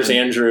Glavine? Where's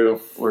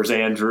Andrew? Where's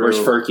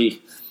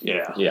Furkey?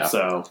 Yeah.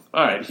 So,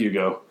 all right,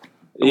 Hugo.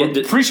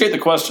 Appreciate the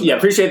question. Yeah,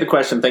 appreciate the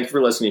question. Thank you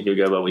for listening,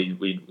 Hugo. But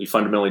we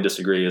fundamentally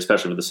disagree,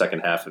 especially with the second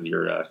half of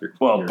your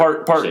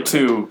part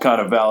two kind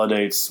of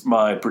validates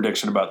my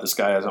prediction about this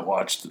guy hasn't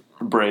watched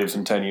Braves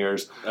in 10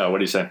 years. What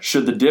do you say?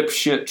 Should the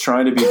dipshit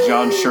trying to be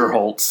John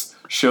Sherholtz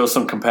show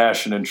some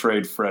compassion and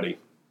trade Freddie.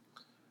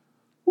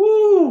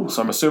 Woo!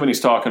 So I'm assuming he's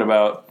talking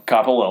about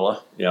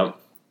Capalella. Yep.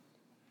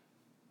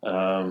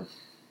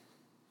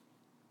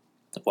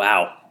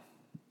 Wow.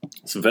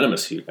 It's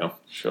venomous, Hugo.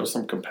 Show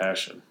some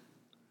compassion.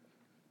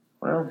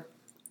 Well,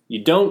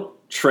 you don't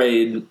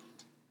trade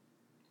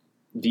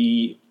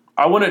the...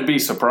 I wouldn't be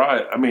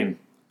surprised. I mean...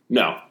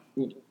 No.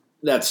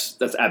 That's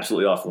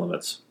absolutely off the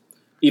limits.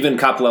 Even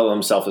Capalella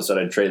himself has said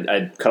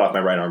I'd cut off my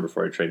right arm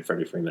before I trade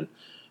Freddie Freeman.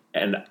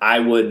 And I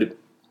would...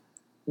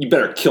 You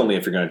better kill me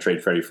if you're going to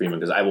trade Freddie Freeman,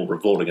 because I will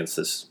revolt against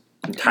this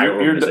entire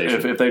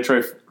organization. If they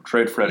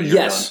trade Freddie, you're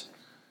yes. Done.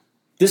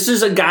 This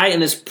is a guy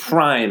in his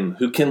prime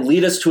who can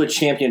lead us to a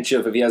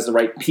championship if he has the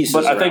right pieces.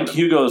 But I think him.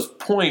 Hugo's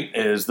point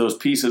is those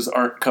pieces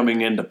aren't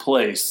coming into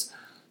place.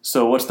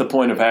 So what's the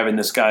point of having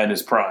this guy in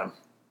his prime?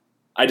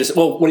 What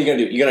are you going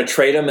to do? You're going to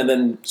trade him and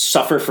then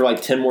suffer for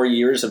like 10 more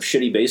years of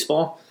shitty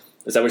baseball?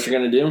 Is that what you're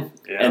going to do?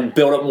 Yeah. And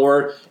build up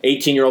more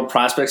 18-year-old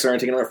prospects that are going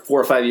to take another 4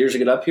 or 5 years to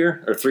get up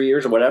here? Or 3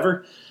 years or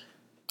whatever?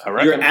 I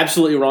reckon. You're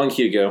absolutely wrong,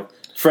 Hugo.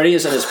 Freddie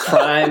is in his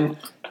prime.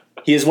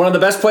 He is one of the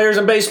best players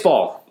in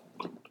baseball.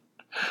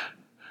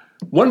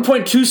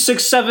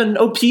 1.267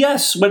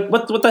 OPS.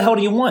 What the hell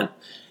do you want?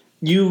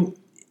 The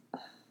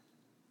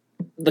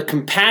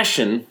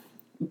compassion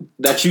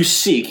that you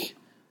seek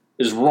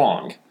is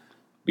wrong,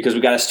 because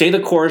we got to stay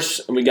the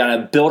course and we got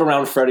to build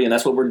around Freddie, and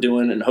that's what we're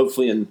doing. And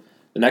hopefully, in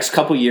the next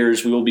couple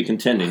years, we will be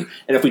contending.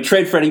 And if we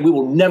trade Freddie, we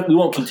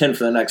won't contend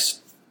for the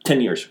next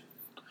 10 years.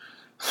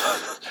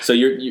 So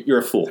you're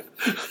a fool.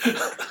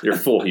 You're a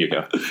fool,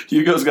 Hugo.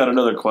 Hugo's got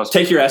another question.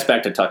 Take your ass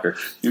back to Tucker.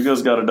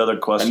 Hugo's got another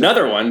question.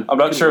 Another one? I'm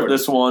not sure if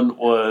this one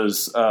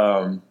was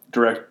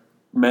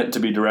meant to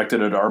be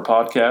directed at our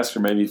podcast, or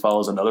maybe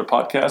follows another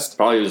podcast.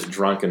 Probably was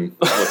drunk and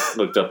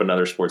looked up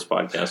another sports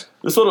podcast.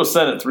 This one was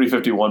sent at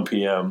 3:51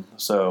 p.m.,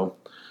 so...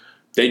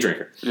 Day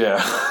drinker.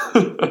 Yeah.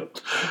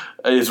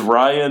 Is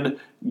Ryan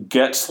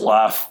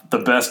Getzlaff the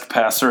best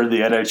passer in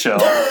the NHL?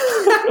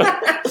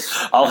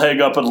 I'll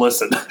hang up and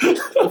listen.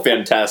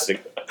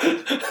 Fantastic.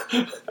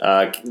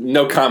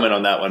 No comment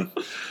on that one.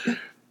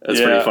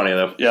 That's pretty funny,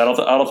 though. Yeah, I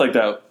don't think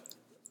that...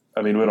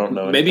 I mean, we don't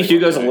know. Maybe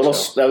Hugo's a little...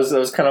 That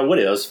was kind of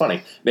witty. That was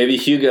funny. Maybe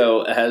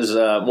Hugo has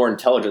more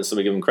intelligence than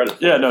we give him credit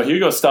for. Yeah, no,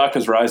 Hugo's stock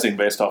is rising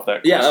based off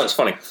that question. Yeah, that was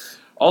funny.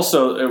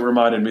 Also, it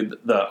reminded me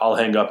that I'll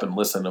hang up and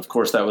listen. Of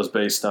course, that was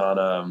based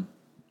on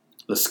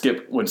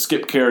when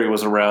Skip Carey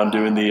was around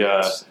doing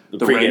the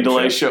rain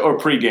delay show or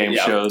pregame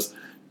shows,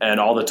 and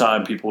all the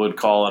time people would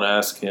call and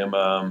ask him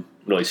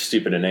really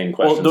stupid inane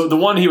questions. Well, the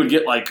one he would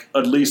get like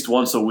at least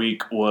once a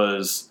week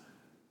was,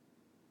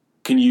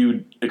 "Can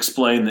you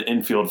explain the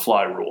infield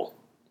fly rule?"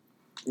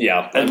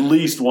 Yeah, at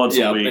least once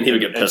a week, and he would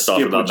get pissed off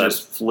about that.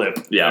 Just flip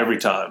every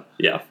time.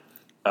 Yeah.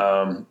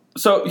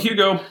 So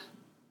Hugo,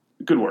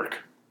 good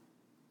work.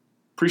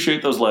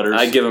 Appreciate those letters.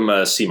 I give him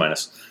a C-.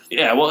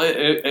 Yeah, well,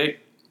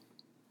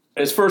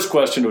 his first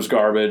question was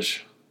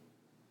garbage.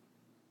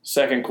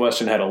 Second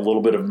question had a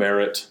little bit of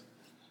merit.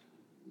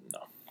 No.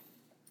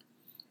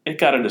 It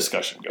got a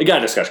discussion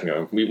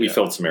going. We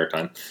filled some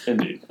airtime.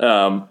 Indeed.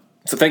 So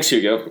thanks,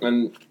 Hugo.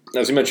 And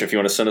as you mentioned, if you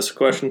want to send us a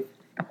question,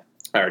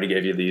 I already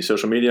gave you the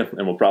social media,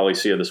 and we'll probably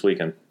see you this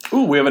weekend.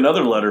 Ooh, we have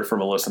another letter from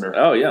a listener.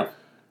 Oh, yeah.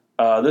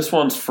 This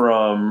one's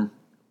from...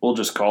 We'll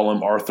just call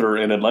him Arthur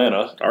in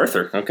Atlanta.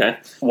 Arthur, okay.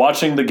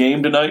 Watching the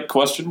game tonight, ?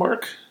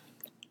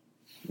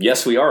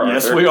 Yes, we are, Arthur.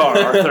 Yes, we are,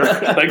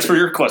 Arthur. Thanks for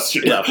your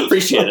question. Yeah,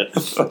 appreciate it.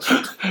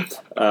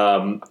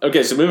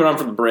 Okay, so moving on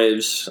from the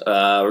Braves,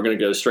 we're going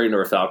to go straight into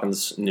our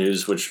Falcons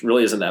news, which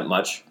really isn't that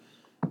much.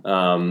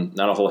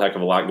 Not a whole heck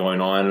of a lot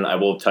going on. I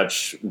will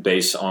touch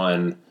base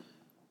on,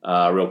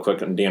 real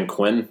quick, on Dan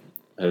Quinn.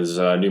 His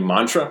new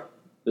mantra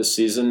this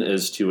season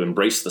is to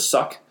embrace the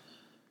suck,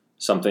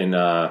 something...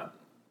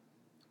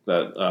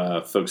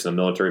 that folks in the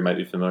military might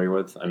be familiar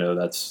with. I know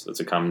that's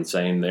a common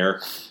saying there,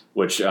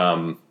 which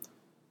and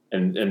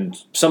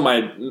some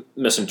might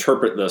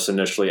misinterpret this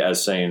initially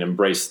as saying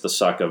embrace the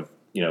suck of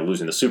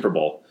losing the Super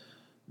Bowl,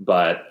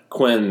 but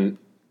Quinn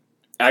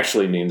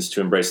actually means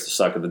to embrace the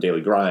suck of the daily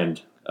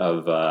grind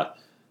of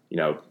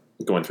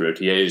going through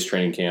OTAs,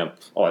 training camp,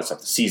 all that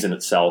stuff, the season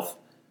itself.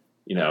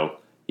 He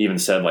even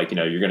said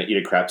you're going to eat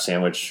a crap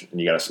sandwich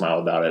and you got to smile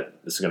about it.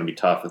 This is going to be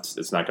tough.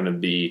 It's not going to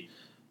be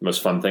the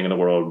most fun thing in the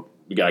world.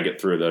 We got to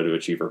get through, though, to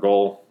achieve our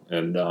goal.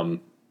 And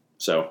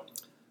so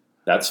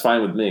that's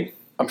fine with me.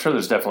 I'm sure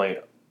there's definitely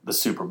the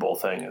Super Bowl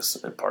thing is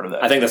a part of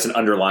that. I think that's an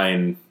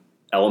underlying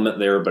element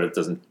there, but it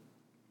doesn't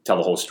tell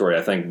the whole story.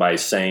 I think by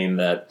saying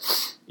that,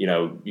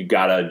 you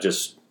got to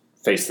just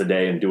face the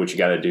day and do what you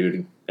got to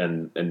do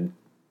and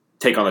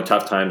take on the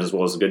tough times as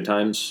well as the good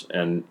times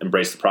and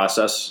embrace the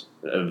process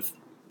of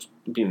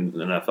being in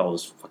the NFL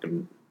is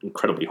fucking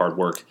incredibly hard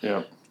work.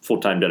 Yeah.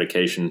 Full-time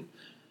dedication.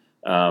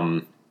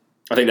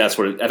 I think that's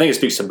what I think it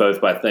speaks to both,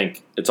 but I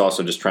think it's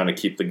also just trying to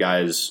keep the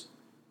guys'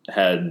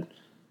 head,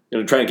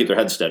 trying to keep their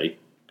head steady.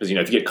 Because,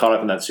 if you get caught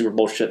up in that Super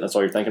Bowl shit and that's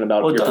all you're thinking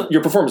about,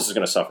 your performance is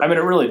going to suffer. I mean,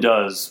 it really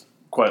does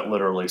quite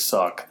literally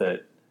suck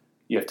that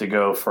you have to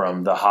go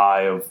from the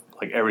high of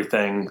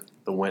everything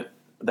that went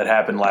that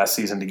happened last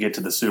season to get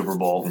to the Super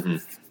Bowl,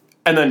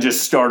 and then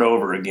just start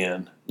over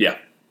again. Yeah.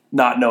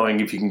 Not knowing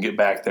if you can get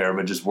back there,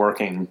 but just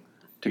working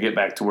to get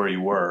back to where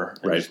you were,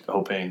 and just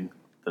hoping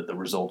that the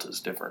result is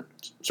different.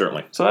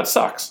 Certainly. So that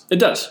sucks. It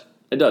does.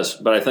 It does.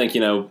 But I think,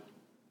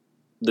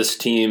 this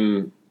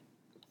team,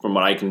 from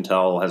what I can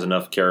tell, has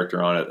enough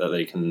character on it that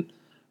they can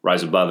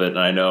rise above it. And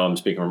I know I'm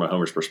speaking from a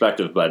homer's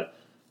perspective, but,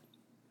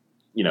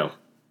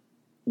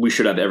 we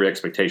should have every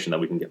expectation that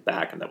we can get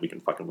back and that we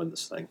can fucking win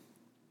this thing.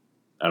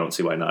 I don't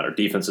see why not. Our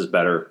defense is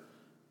better.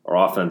 Our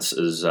offense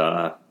is,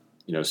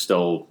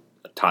 still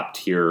a top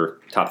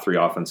 3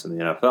 offense in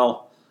the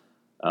NFL.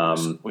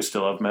 We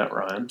still have Matt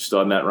Ryan.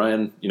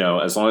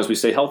 As long as we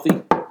stay healthy.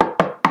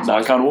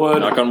 Knock on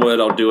wood.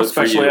 I'll do it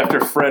Especially for you.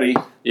 after Freddie.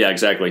 Yeah,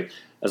 exactly.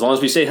 As long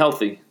as we stay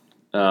healthy,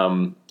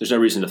 there's no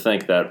reason to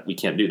think that we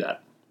can't do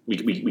that.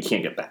 We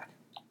can't get back.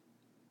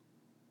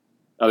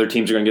 Other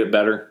teams are going to get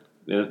better.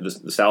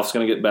 The South's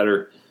going to get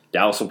better.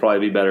 Dallas will probably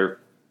be better.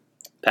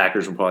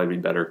 Packers will probably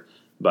be better.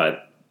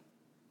 But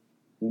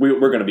we're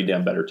going to be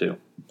damn better too.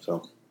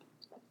 So,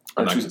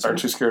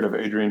 aren't you scared of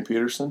Adrian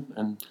Peterson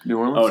in New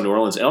Orleans? Oh, New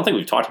Orleans. I don't think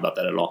we've talked about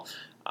that at all.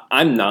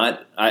 I'm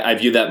not. I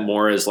view that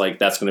more as like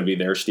that's going to be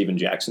their Steven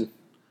Jackson.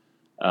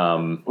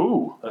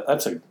 Ooh,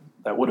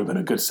 that would have been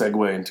a good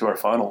segue into our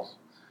final.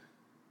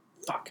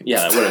 Fuck.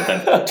 Yeah, that would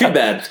have been. Too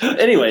bad.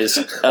 Anyways.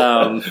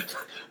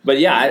 But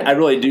yeah, I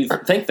really do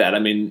think that. I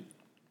mean,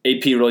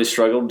 AP really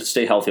struggled to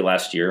stay healthy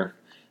last year.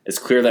 It's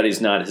clear that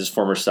he's not his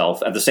former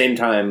self. At the same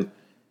time,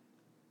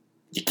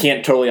 you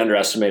can't totally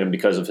underestimate him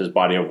because of his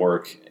body of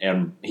work,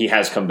 and he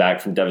has come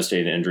back from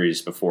devastating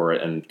injuries before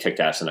and kicked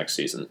ass the next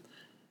season.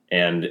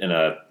 And in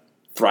a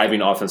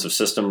thriving offensive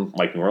system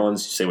like New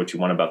Orleans, you say what you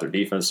want about their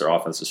defense, their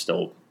offense is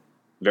still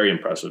very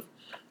impressive.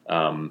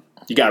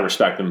 You got to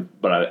respect him,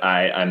 but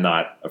I'm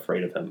not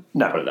afraid of him,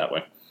 put it that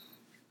way.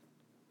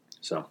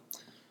 So,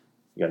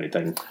 you got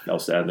anything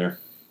else to add there?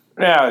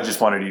 Yeah, I just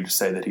wanted you to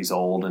say that he's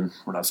old and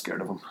we're not scared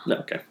of him. No,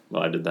 okay.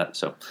 Well, I did that.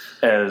 So,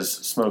 as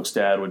Smoke's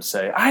dad would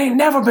say, I ain't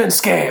never been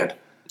scared.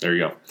 There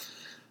you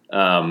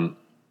go.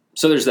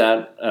 So there's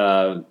that.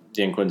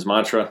 Dan Quinn's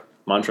mantra.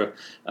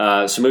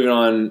 So moving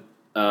on,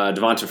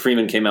 Devonta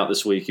Freeman came out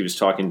this week. He was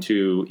talking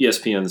to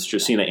ESPN's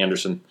Josina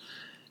Anderson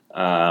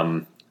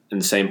and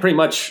saying pretty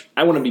much,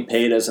 I want to be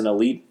paid as an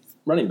elite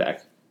running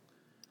back.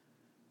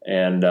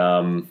 And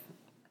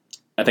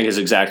I think his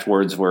exact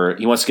words were,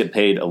 he wants to get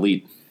paid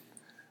elite.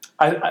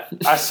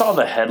 I saw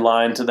the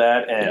headline to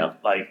that, and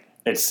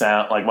it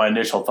sound like my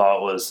initial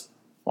thought was,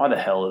 why the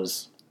hell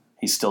is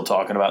he still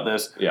talking about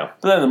this? Yeah.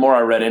 But then the more I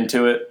read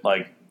into it,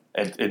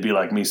 it'd be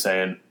like me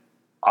saying,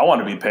 I want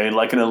to be paid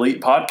like an elite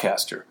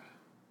podcaster.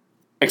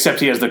 Except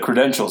he has the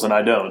credentials and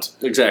I don't.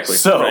 Exactly.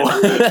 So,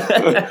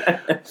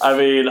 right. I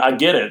mean, I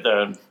get it.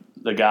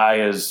 The guy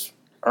has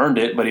earned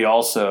it, but he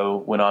also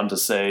went on to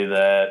say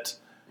that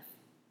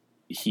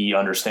he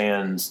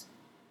understands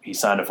he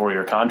signed a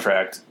 4-year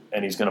contract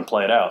and he's going to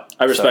play it out.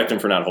 I respect him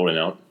for not holding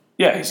out.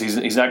 Yeah, he's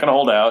not going to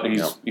hold out.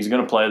 He's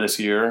going to play this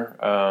year.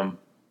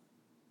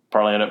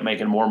 Probably end up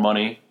making more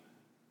money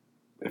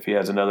if he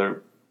has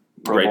another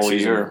Pro Bowl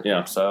year.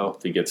 Yeah. So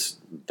if he gets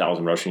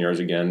 1,000 rushing yards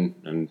again,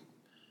 and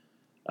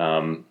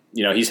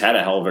he's had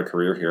a hell of a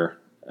career here.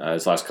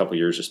 His last couple of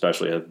years,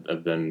 especially,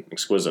 have been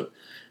exquisite.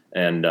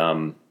 And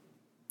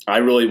I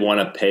really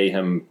want to pay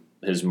him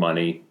his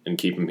money and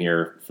keep him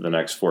here for the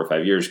next 4 or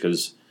 5 years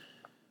because,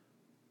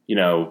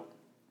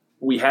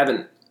 we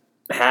haven't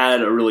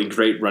had a really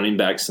great running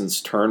back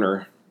since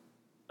Turner.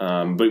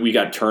 But we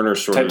got Turner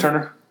Ted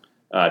Turner?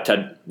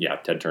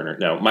 Ted Turner.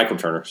 No, Michael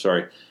Turner,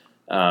 sorry.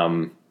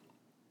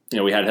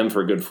 We had him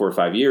for a good 4 or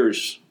 5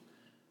 years.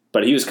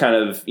 But he was kind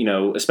of,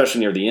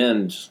 especially near the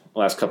end, the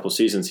last couple of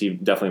seasons, he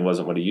definitely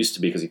wasn't what he used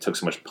to be because he took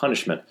so much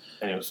punishment.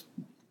 And he was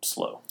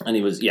slow. And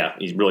he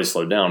really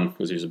slowed down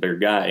because he was a bigger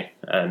guy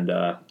and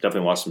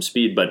definitely lost some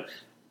speed. But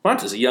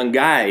Monta's a young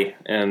guy,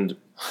 and,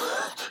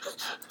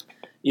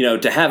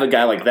 to have a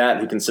guy like that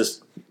who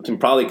can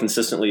probably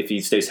consistently, if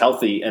he stays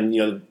healthy, and,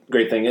 the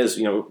great thing is,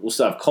 we'll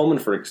still have Coleman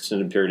for an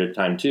extended period of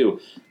time, too.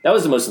 That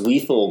was the most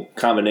lethal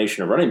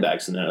combination of running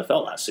backs in the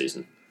NFL last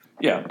season.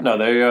 Yeah,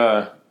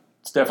 no,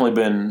 it's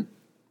definitely been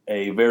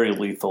a very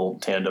lethal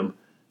tandem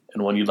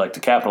and one you'd like to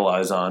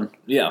capitalize on.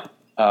 Yeah.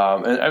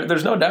 And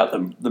there's no doubt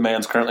that the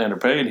man's currently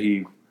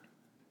underpaid.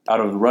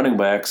 Out of the running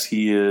backs,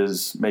 he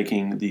is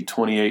making the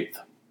 28th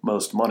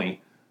most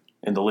money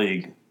in the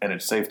league, and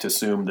it's safe to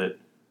assume that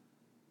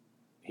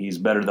he's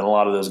better than a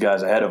lot of those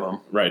guys ahead of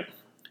him. Right.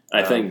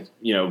 I think,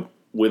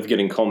 with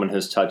getting Coleman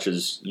his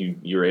touches,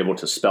 you're able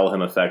to spell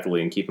him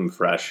effectively and keep him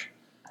fresh.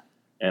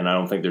 And I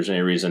don't think there's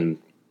any reason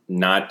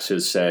not to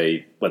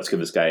say, let's give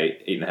this guy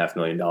 $8.5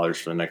 million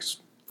for the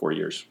next 4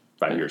 years,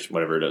 5 years,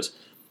 whatever it is.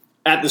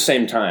 At the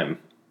same time,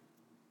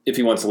 if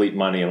he wants elite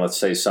money, and let's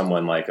say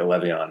someone like a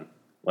Le'Veon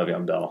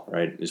Bell,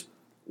 right, is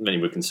many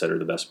would consider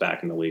the best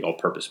back in the league,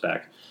 all-purpose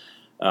back,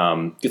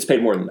 gets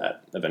paid more than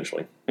that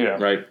eventually.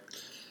 Yeah. Right?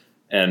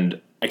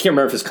 And I can't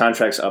remember if his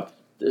contract's up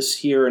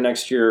this year or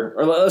next year,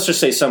 or let's just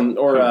say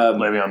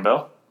Le'Veon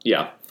Bell?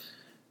 Yeah.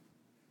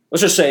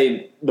 let's just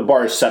say the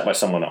bar is set by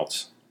someone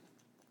else,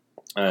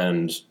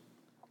 and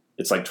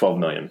it's like $12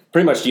 million.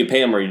 Pretty much, do you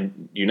pay him or do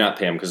you not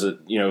pay him? Because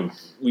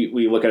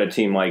we look at a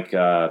team like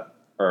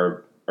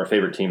our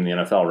favorite team in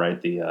the NFL,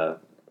 right? The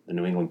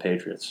New England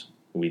Patriots.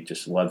 We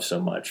just love so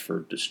much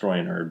for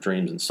destroying our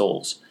dreams and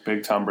souls.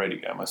 Big Tom Brady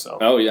guy myself.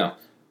 Oh yeah,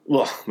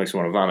 well, makes me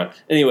want to vomit.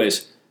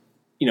 Anyways,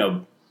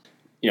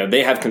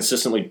 they have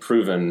consistently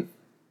proven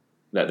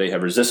that they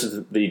have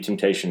resisted the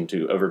temptation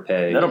to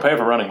overpay. They don't pay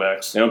for running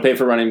backs. They don't pay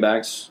for running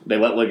backs. They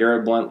let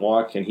LeGarrette Blount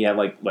walk, and he had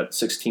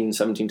 16,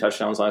 17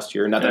 touchdowns last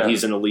year. Not that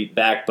he's an elite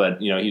back,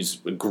 but he's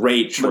a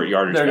great short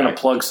yardage They're back. going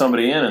to plug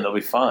somebody in, and they'll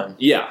be fine.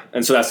 Yeah,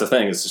 and so that's the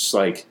thing. It's just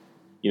like,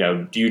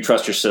 do you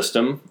trust your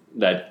system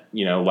that,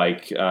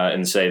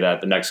 and say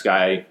that the next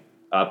guy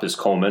up is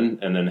Coleman,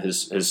 and then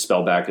his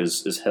spellback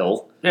is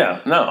Hill?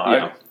 Yeah, no,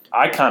 yeah.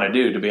 I kind of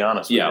do, to be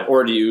honest with you. Yeah,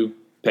 or do you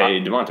pay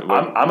Devonta?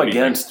 I'm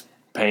against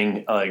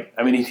paying,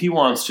 if he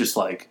wants just,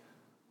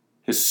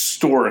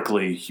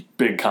 historically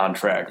big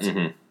contracts,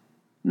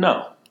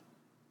 no.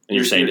 And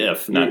you're saying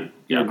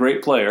you're a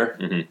great player.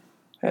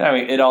 Mm-hmm. I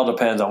mean, it all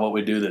depends on what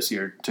we do this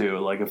year, too.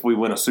 Like, if we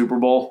win a Super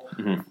Bowl,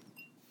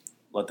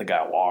 let the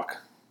guy walk.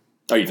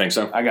 Oh, you think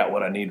so? I got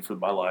what I need for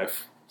my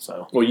life.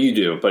 So. Well, you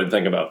do, but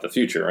think about the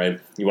future, right?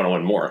 You want to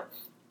win more.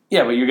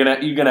 Yeah, but you're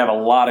gonna have a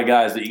lot of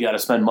guys that you got to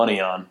spend money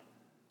on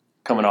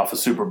coming off a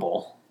Super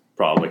Bowl.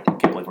 Probably. I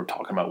can't believe we're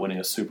talking about winning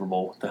a Super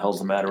Bowl. What the hell's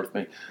the matter with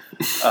me?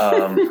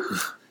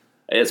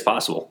 It's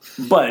possible.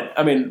 But,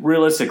 I mean,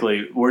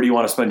 realistically, where do you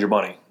want to spend your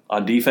money?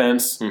 On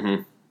defense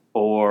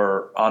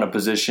or on a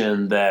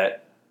position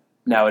that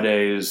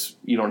nowadays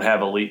you don't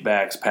have elite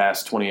backs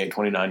past 28,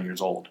 29 years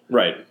old?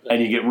 Right.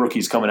 And you get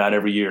rookies coming out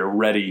every year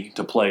ready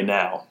to play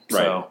now.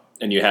 Right. So,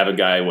 and you have a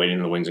guy waiting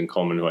in the wings in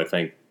Coleman who I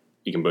think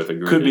you can both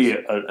agree could be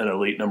an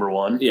elite number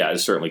one. Yeah,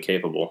 is certainly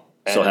capable.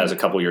 Still has a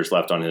couple years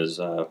left on his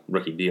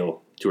rookie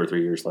deal, 2 or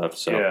 3 years left.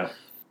 So. Yeah.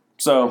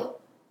 So,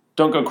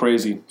 don't go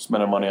crazy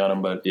spending money on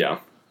him, but yeah.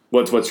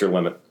 What's your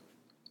limit?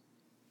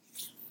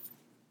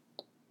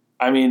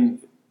 I mean,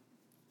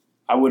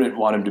 I wouldn't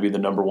want him to be the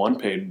number one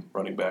paid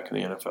running back in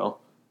the NFL,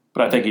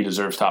 but I think he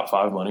deserves top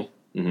 5 money.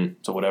 Mm-hmm.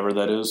 So whatever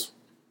that is.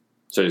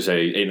 So you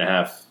say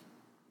 8.5,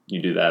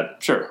 you do that?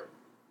 Sure.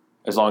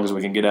 As long as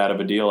we can get out of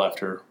a deal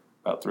after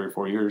about 3 or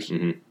 4 years.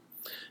 Mm-hmm.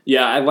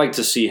 Yeah, I'd like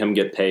to see him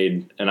get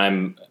paid, and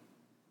I'm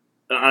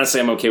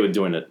okay with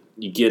doing it.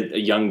 You get a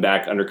young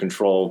back under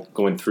control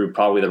going through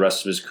probably the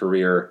rest of his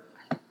career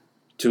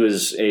to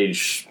his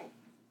age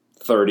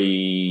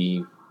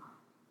 30,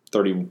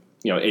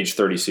 age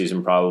 30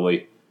 season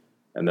probably,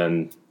 and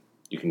then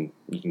you can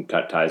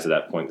cut ties at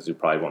that point because you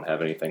probably won't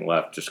have anything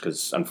left just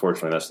because,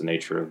 unfortunately, that's the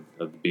nature of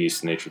the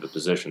beast, the nature of the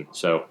position.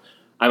 So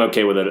I'm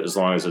okay with it as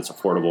long as it's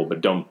affordable,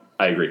 but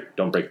I agree,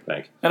 don't break the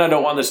bank. And I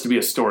don't want this to be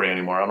a story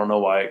anymore. I don't know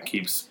why it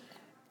keeps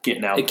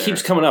getting out there. It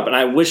keeps coming up, and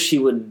I wish he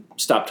would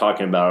stop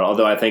talking about it,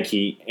 although I think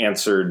he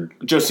answered.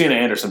 Josina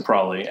Anderson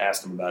probably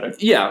asked him about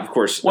it. Yeah, of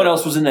course. What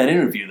else was in that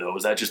interview, though?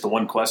 Was that just the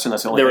one question?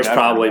 That's the only There thing was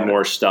probably heard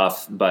more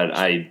stuff, but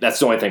that's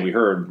the only thing we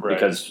heard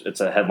because it's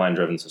a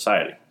headline-driven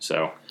society.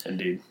 So,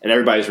 indeed. And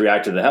everybody's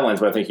reacted to the headlines,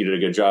 but I think he did a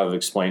good job of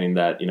explaining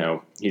that,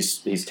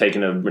 he's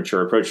taken a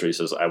mature approach where he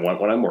says, I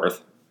want what I'm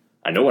worth.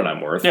 I know what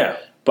I'm worth. Yeah.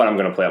 But I'm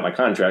going to play out my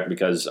contract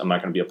because I'm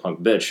not going to be a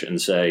punk bitch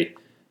and say,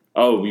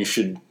 oh, you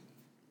should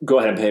go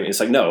ahead and pay me. It's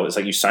like, no. It's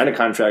like you sign a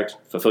contract,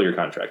 fulfill your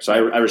contract. So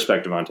I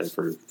respect Devonta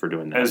for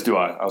doing that. As do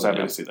I. I was happy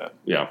to see that.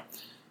 Yeah.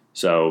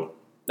 So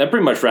that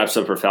pretty much wraps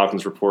up our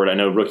Falcons report. I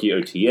know rookie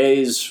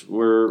OTAs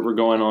were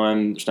going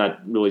on. There's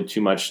not really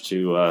too much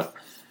to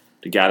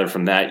gather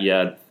from that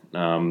yet.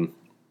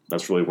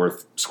 That's really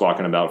worth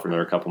squawking about for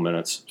another couple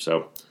minutes.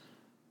 So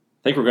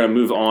I think we're going to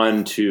move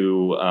on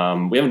to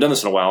we haven't done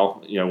this in a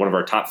while, one of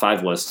our top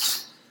 5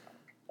 lists.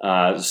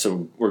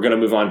 So we're going to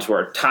move on to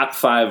our top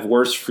 5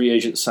 worst free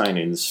agent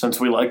signings.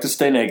 Since we like to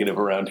stay negative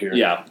around here.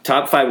 Yeah,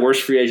 top 5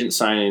 worst free agent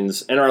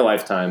signings in our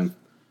lifetime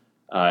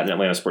in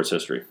Atlanta sports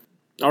history.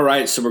 All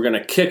right, so we're going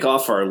to kick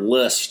off our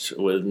list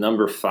with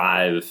number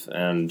 5.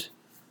 And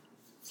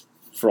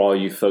for all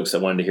you folks that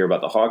wanted to hear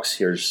about the Hawks,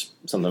 here's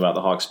something about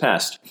the Hawks'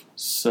 past.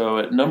 So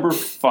at number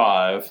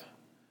 5,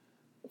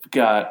 we've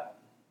got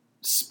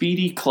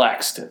Speedy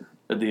Claxton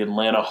of the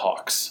Atlanta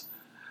Hawks.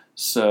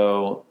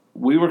 So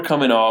we were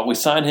coming off. We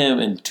signed him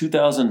in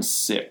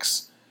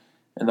 2006,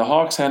 and the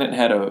Hawks hadn't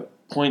had a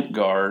point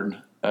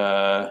guard,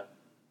 I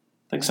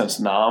think, since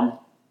Nam.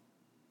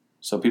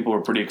 So people were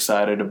pretty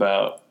excited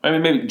about. I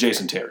mean, maybe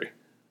Jason Terry.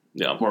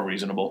 Yeah, more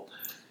reasonable.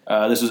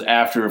 This was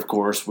after, of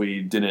course,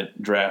 we didn't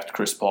draft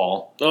Chris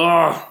Paul.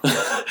 Oh,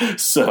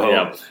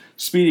 so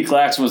Speedy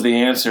Claxton was the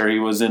answer. He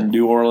was in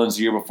New Orleans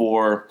the year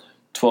before,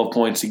 12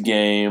 points a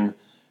game,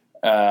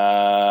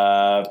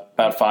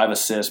 about 5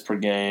 assists per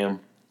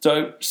game.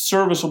 So,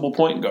 serviceable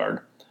point guard.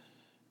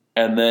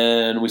 And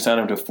then we signed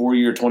him to a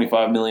 4-year,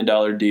 $25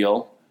 million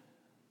deal.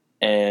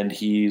 And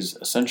he's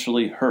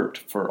essentially hurt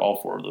for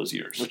all 4 of those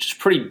years. Which is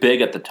pretty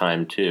big at the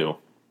time, too.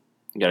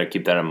 You got to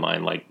keep that in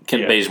mind. Like,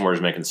 Kent Bazemore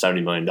is making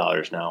 $70 million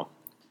now.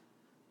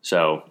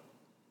 So,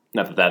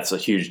 Not that that's a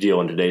huge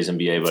deal in today's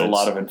NBA, but it's a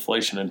lot of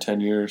inflation in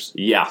 10 years.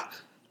 Yeah.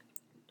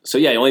 So,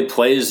 he only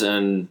plays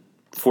in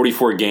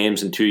 44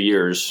 games in 2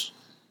 years,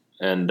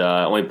 and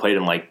only played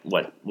in,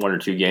 1 or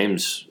 2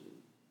 games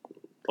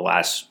the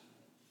last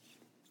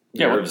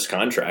year of his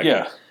contract.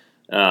 Yeah.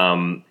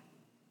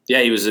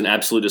 He was an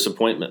absolute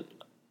disappointment.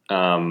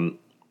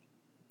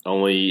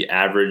 Only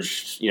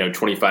averaged,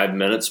 25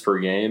 minutes per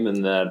game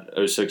in that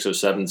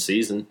 06-07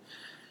 season.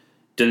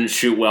 Didn't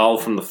shoot well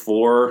from the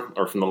floor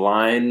or from the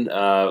line.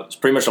 It's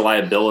pretty much a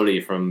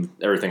liability from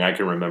everything I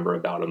can remember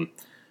about him.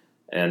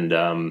 And,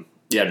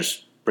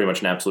 just pretty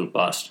much an absolute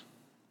bust.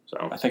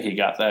 So I think he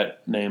got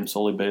that name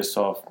solely based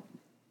off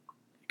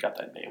 – he got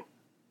that name.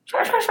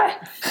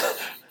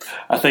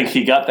 I think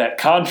he got that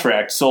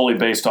contract solely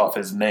based off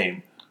his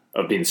name.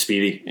 Of being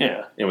speedy.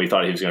 Yeah. And we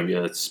thought he was going to be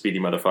a speedy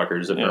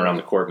motherfucker zipping around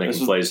the court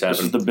making plays happen.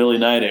 This is the Billy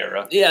Knight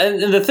era. Yeah,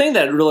 and the thing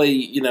that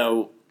really,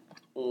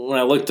 when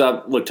I looked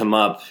him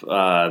up,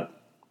 a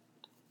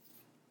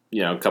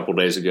couple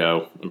days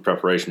ago in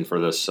preparation for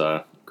this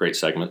great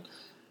segment,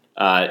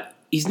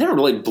 he's never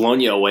really blown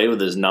you away with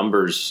his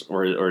numbers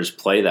or his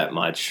play that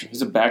much.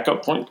 He's a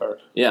backup point guard.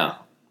 Yeah.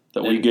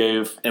 We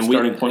gave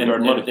starting point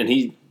guard money. And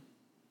he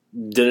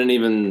didn't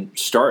even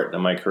start.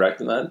 Am I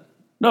correct in that?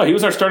 No, he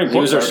was our starting point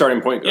guard. He was our starting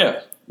point guard.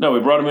 Yeah. No,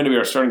 we brought him in to be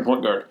our starting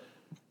point guard.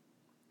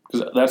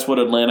 Because that's what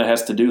Atlanta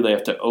has to do. They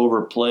have to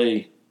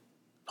overplay.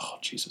 Oh,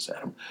 Jesus,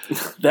 Adam.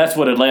 That's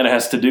what Atlanta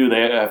has to do.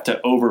 They have to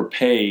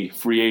overpay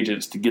free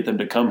agents to get them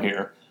to come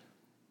here.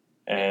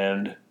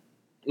 And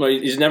well,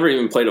 he's never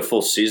even played a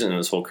full season in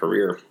his whole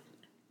career.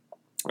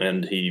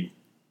 And he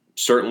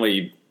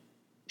certainly,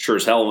 sure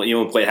as hell, he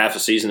only played half a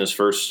season his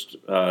first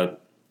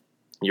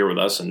year with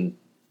us, and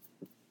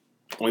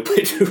only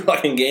played 2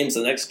 fucking games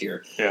the next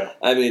year. Yeah.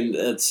 I mean,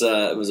 it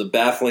was a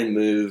baffling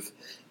move.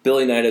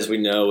 Billy Knight, as we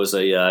know, was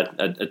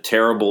a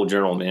terrible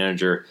general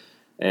manager.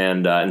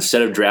 And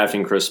instead of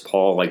drafting Chris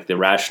Paul like the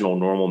rational,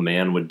 normal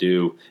man would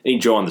do, any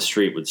Joe on the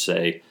street would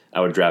say, I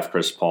would draft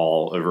Chris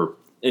Paul over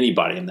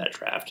anybody in that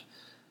draft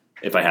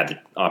if I had the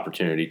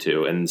opportunity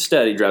to. And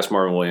instead, he drafts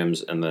Marvin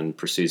Williams and then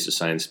proceeds to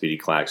sign Speedy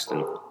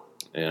Claxton.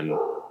 And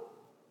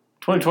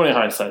 2020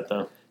 hindsight,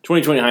 though.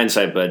 2020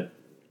 hindsight, but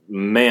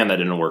man, that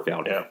didn't work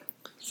out. Yeah.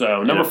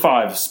 So, number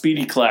 5,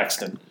 Speedy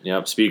Claxton.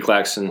 Yep, Speedy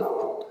Claxton.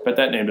 Bet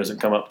that name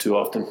doesn't come up too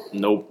often.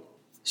 Nope.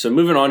 So,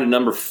 moving on to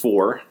number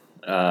 4,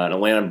 an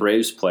Atlanta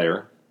Braves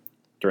player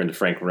during the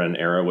Frank Wren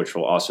era, which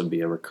will also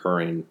be a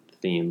recurring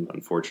theme,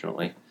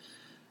 unfortunately.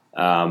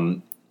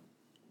 Signed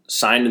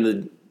in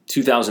the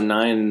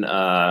 2009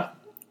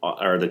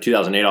 or the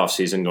 2008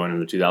 offseason going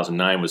into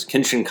 2009 was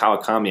Kenshin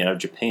Kawakami out of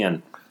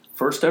Japan.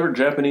 First ever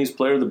Japanese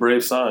player the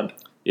Braves signed.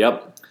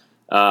 Yep.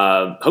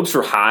 Hopes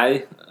were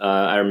high,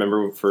 I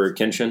remember, for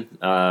Kenshin.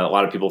 A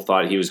lot of people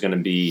thought he was going to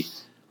be,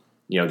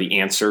 the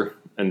answer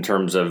in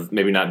terms of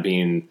maybe not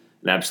being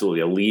an absolutely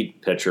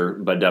elite pitcher,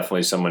 but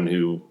definitely someone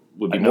who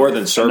would be more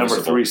than serviceable.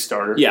 Number 3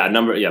 starter. Yeah,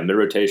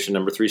 mid-rotation,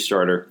 number 3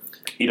 starter.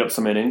 Eat up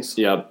some innings.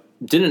 Yep.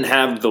 Didn't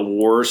have the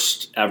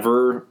worst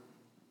ever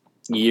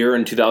year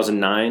in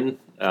 2009.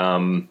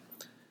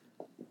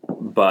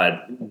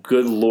 But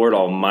good Lord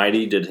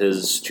Almighty, did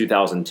his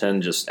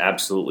 2010 just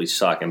absolutely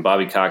suck. And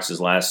Bobby Cox's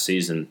last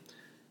season,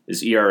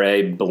 his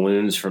ERA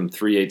balloons from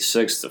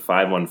 3.86 to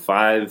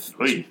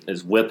 5.15.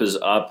 His WHIP is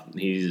up.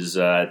 He's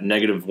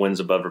negative wins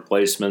above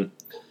replacement.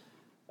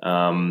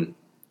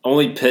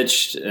 Only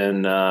pitched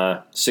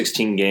in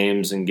 16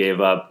 games and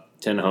gave up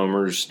 10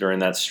 homers during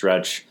that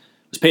stretch.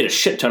 Was paid a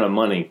shit ton of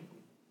money.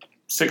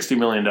 $60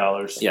 million.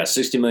 Yeah,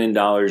 $60 million.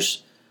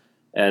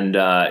 And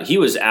he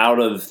was out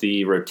of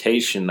the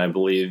rotation, I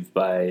believe,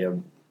 by it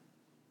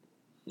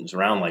was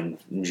around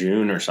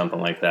June or something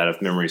like that,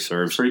 if memory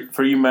serves.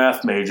 For you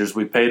math majors,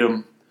 we paid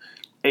him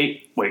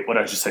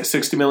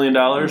 $60 million,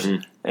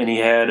 and he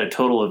had a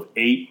total of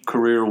 8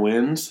 career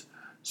wins.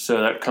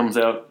 So that comes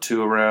out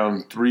to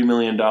around $3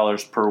 million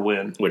per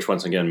win. Which,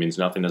 once again, means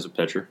nothing as a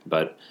pitcher,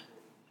 but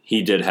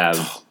he did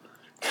have...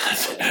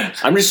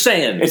 I'm just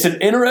saying. It's an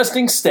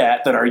interesting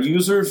stat that our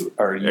users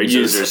are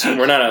users.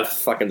 We're not a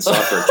fucking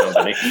software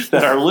company.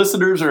 That our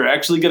listeners are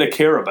actually going to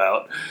care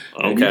about.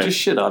 And you just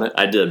shit on it.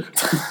 I did.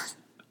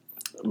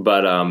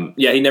 But,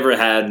 he never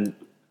had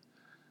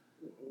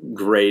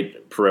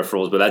great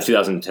peripherals, but that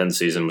 2010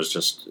 season was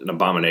just an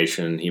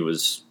abomination.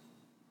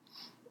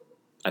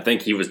 I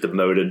think he was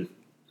demoted,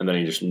 and then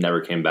he just never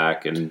came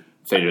back and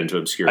faded into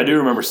obscurity. I do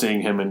remember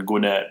seeing him in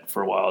Gwinnett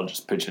for a while,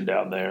 just pitching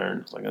down there,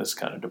 and it's this is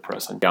kind of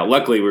depressing. Yeah,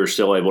 luckily we were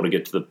still able to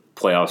get to the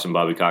playoffs in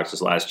Bobby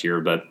Cox's last year,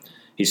 but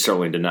he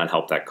certainly did not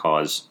help that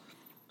cause.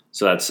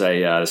 So that's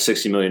a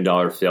 $60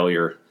 million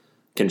failure,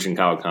 Kenshin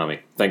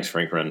Kawakami. Thanks,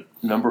 Frank Wren.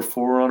 Number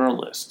 4 on our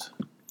list.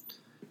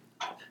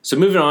 So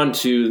moving on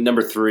to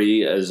number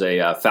 3 as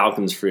a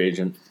Falcons free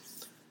agent,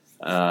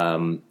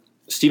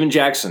 Steven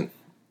Jackson,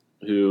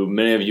 who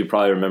many of you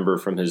probably remember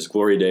from his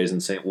glory days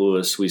in St.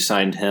 Louis. We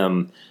signed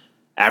him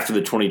after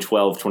the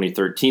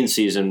 2012-2013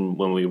 season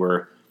when we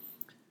were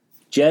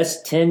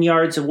just 10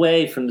 yards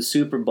away from the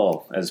Super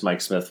Bowl, as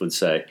Mike Smith would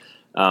say,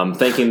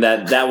 thinking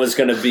that was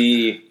going to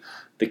be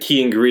the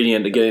key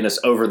ingredient to getting us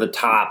over the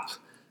top,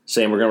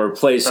 saying we're going to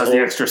replace the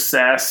extra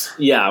sass.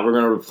 Yeah, we're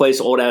going to replace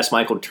old-ass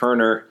Michael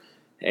Turner,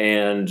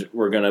 and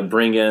we're going to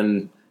bring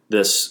in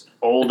this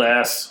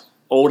old-ass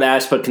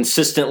but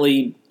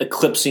consistently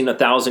eclipsing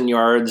 1,000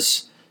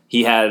 yards.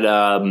 He had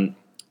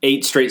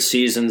 8 straight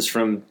seasons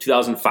from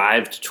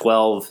 2005 to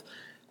 12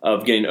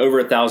 of getting over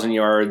 1,000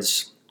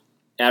 yards,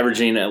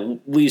 averaging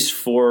at least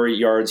 4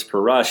 yards per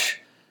rush.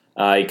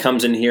 He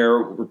comes in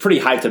here. We're pretty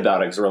hyped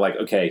about it because we're like,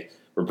 okay,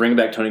 we're bringing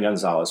back Tony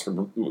Gonzalez.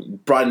 We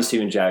brought in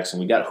Steven Jackson.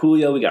 We got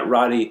Julio. We got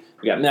Roddy.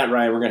 We got Matt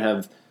Ryan. We're going to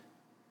have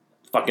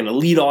fucking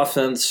elite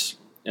offense.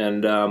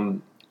 And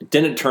it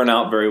didn't turn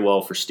out very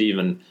well for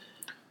Steven.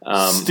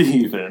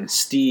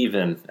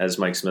 Steven, as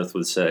Mike Smith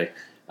would say.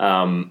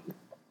 And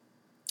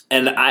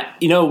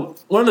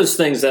one of those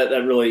things that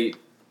really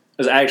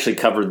is I actually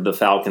covered the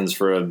Falcons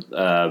for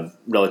a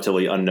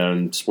relatively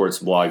unknown sports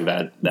blog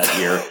that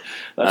year.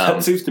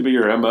 That seems to be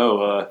your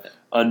MO,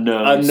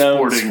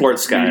 unknown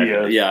sports guy.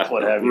 Media, yeah,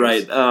 what have you.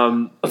 Right.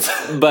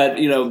 But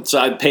so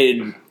I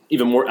paid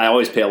even more. I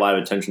always pay a lot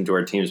of attention to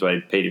our teams, but I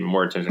paid even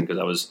more attention because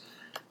I was,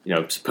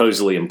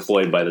 supposedly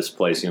employed by this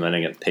place. I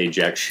didn't get paid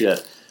jack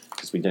shit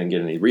because we didn't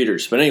get any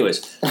readers. But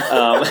anyways.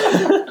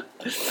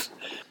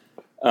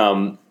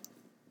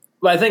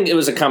 But I think it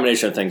was a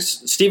combination of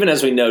things. Steven,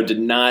 as we know, did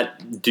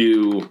not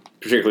do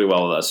particularly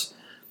well with us.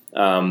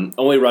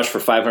 Only rushed for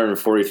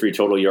 543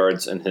 total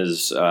yards in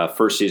his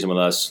first season with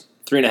us,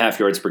 3.5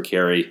 yards per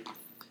carry.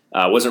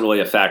 Wasn't really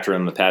a factor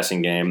in the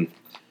passing game.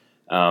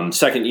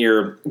 Second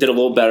year, did a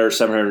little better,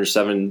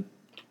 707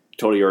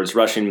 total yards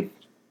rushing.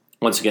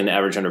 Once again,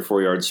 average under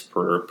 4 yards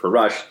per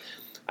rush.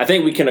 I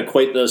think we can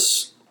equate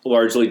this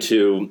largely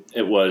to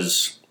it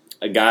was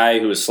a guy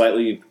who was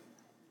slightly,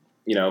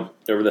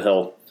 over the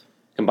hill,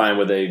 combined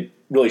with a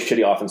really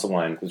shitty offensive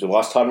line because we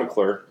lost Todd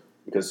McClure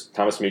because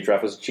Thomas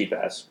Mitroff was a cheap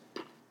ass.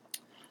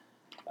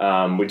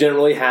 We didn't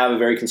really have a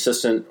very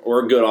consistent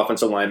or good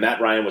offensive line.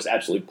 Matt Ryan was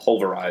absolutely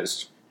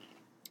pulverized.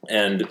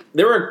 And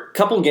there were a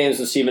couple games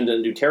that Steven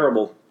didn't do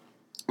terrible.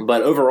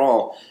 But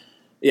overall,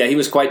 yeah, he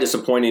was quite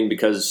disappointing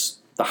because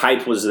the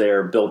hype was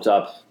there, built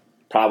up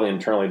probably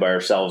internally by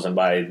ourselves and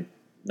by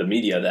the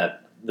media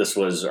that this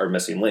was our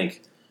missing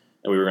link.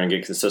 And we were going to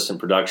get consistent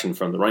production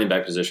from the running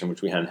back position,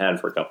 which we hadn't had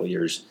for a couple of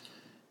years.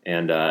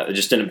 And it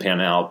just didn't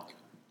pan out.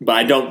 But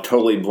I don't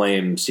totally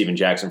blame Steven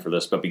Jackson for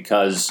this. But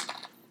because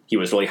he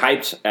was really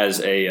hyped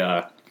as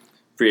a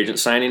free agent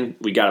signing,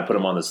 we got to put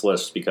him on this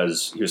list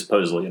because he was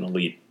supposedly an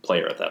elite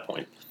player at that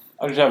point.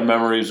 I just have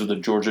memories of the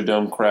Georgia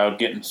Dome crowd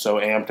getting so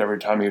amped every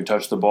time he would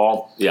touch the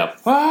ball. Yeah.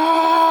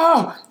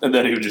 Ah! And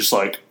then he would just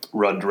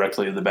run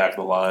directly to the back of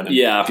the line and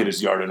get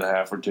his yard and a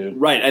half or two.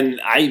 Right. And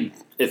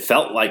it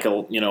felt like a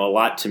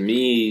lot to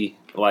me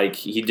like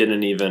he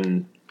didn't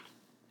even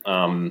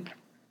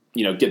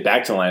get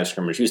back to the line of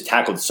scrimmage. He was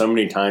tackled so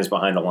many times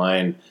behind the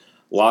line,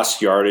 lost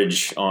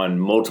yardage on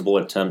multiple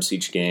attempts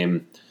each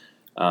game.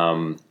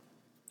 It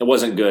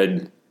wasn't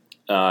good.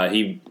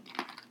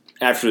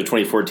 After the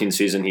 2014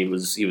 season, he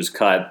was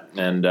cut,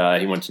 and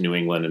he went to New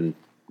England and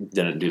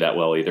didn't do that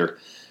well either.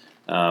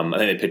 I think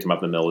they picked him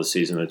up in the middle of the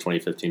season, the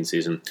 2015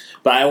 season.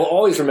 But I will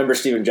always remember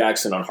Steven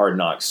Jackson on Hard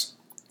Knocks,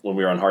 when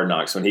we were on Hard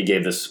Knocks, when he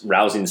gave this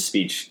rousing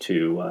speech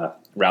to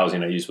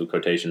rousing, I use with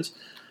quotations,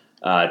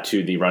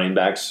 to the running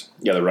backs.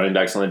 Yeah, the running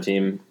backs on the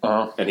team.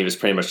 Uh-huh. And he was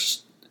pretty much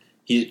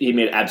he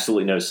made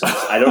absolutely no sense.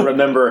 I don't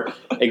remember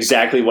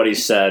exactly what he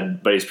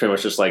said, but he's pretty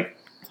much just like,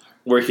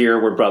 we're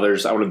here, we're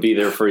brothers, I want to be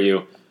there for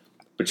you,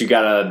 but you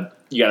gotta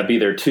be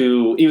there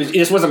too. He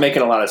just wasn't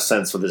making a lot of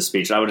sense with his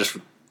speech. I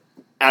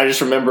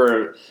just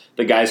remember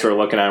the guys who were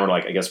looking at him were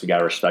like, I guess we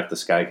gotta respect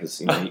this guy because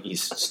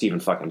he's Steven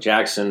fucking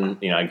Jackson.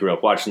 I grew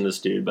up watching this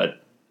dude,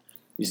 but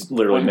he's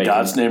literally making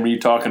God's name are you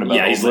talking about?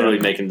 Yeah, he's literally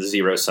making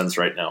zero sense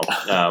right now.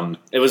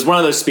 It was one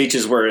of those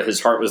speeches where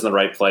his heart was in the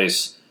right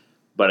place,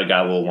 but it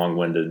got a little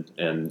long-winded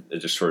and it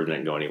just sort of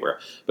didn't go anywhere.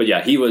 But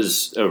yeah, he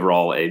was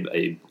overall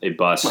a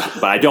bust.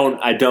 But I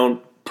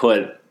don't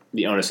put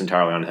the onus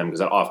entirely on him because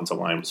that offensive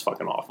line was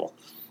fucking awful.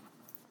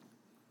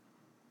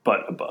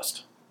 But a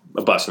bust.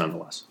 A bust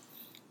nonetheless.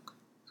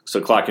 So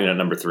clocking in at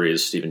number 3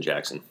 is Steven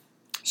Jackson.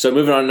 So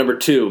moving on to number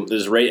 2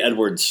 is Ray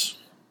Edwards,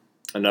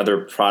 another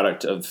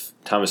product of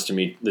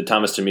the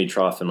Thomas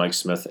Dimitroff and Mike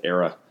Smith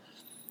era.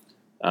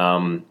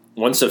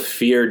 Once a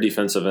feared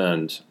defensive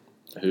end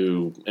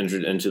who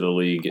entered into the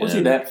league. Was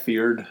he that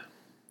feared?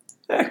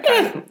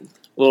 A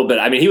little bit.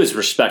 I mean, he was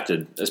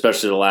respected,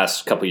 especially the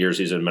last couple of years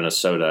he's in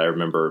Minnesota. I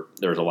remember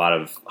there was a lot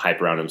of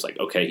hype around him. It's like,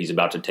 okay, he's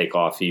about to take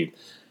off. He,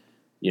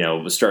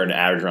 was starting to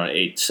average around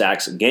 8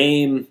 sacks a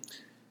game.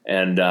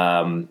 And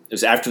it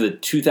was after the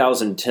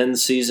 2010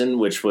 season,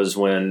 which was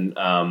when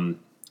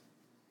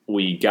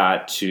we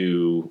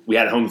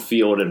had home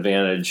field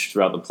advantage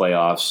throughout the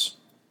playoffs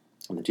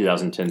in the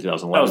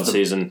 2010-2011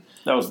 season.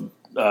 That was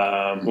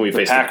when we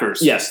faced the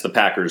Packers. Yes, the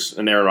Packers.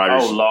 And Aaron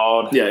Rodgers. Oh,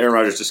 Lord. Yeah, Aaron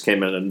Rodgers just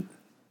came in and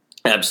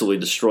absolutely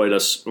destroyed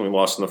us when we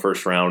lost in the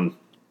first round.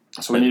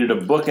 So we needed a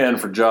bookend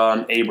for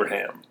John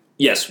Abraham.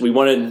 Yes, we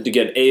wanted to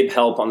get Abe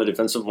help on the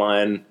defensive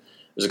line.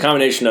 It was a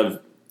combination of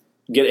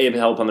get Abe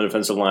help on the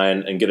defensive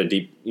line and get a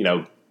deep,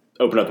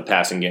 open up the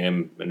passing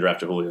game and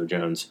drafted Julio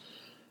Jones.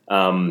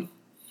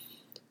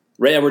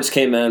 Ray Edwards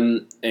came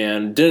in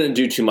and didn't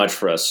do too much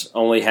for us.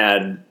 Only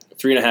had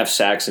 3.5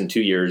 sacks in 2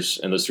 years,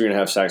 and those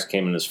 3.5 sacks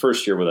came in his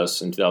first year with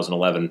us in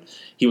 2011.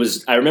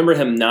 I remember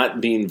him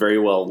not being very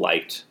well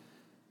liked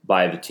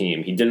by the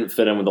team. He didn't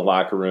fit in with the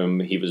locker room.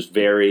 He was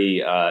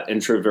very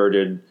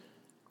introverted,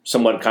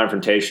 somewhat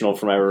confrontational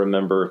from what I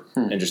remember,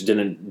 and just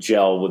didn't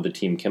gel with the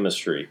team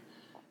chemistry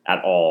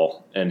at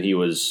all. And he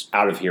was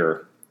out of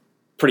here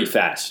pretty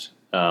fast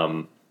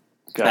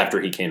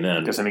after he came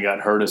in. Because then he got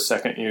hurt his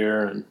second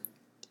year. And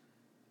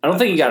I don't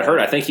think he got hurt.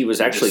 I think he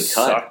was actually cut.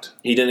 Sucked.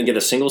 He didn't get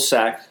a single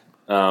sack.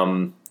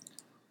 Didn't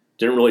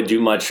really do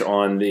much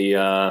on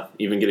the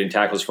even getting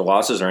tackles for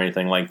losses or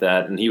anything like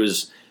that. And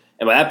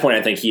by that point,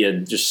 I think he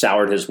had just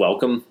soured his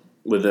welcome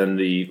within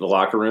the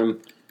locker room.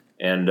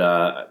 And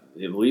I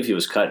believe he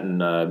was cut in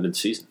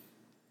midseason.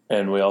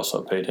 And we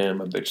also paid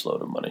him a bitch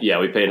load of money. Yeah,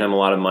 we paid him a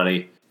lot of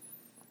money.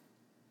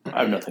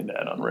 I have nothing to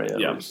add on Ray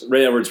Edwards. Yeah,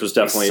 Ray Edwards was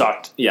definitely... He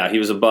sucked. Yeah, he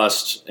was a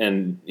bust,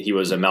 and he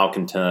was a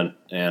malcontent,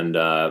 and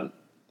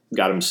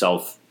got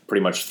himself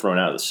pretty much thrown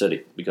out of the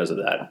city because of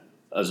that,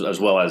 as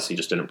well as he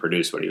just didn't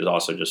produce, but he was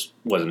also just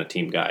wasn't a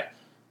team guy.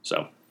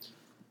 So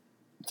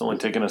it's only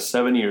taken us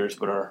 7 years,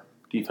 but our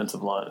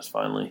defensive line is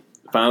finally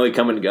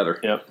coming together.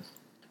 Yep.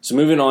 So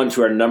moving on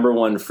to our number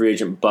one free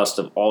agent bust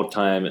of all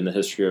time in the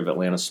history of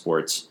Atlanta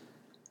sports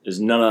is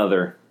none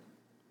other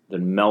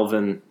than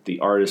Melvin, the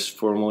artist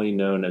formerly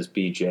known as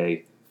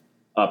B.J.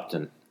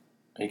 Upton.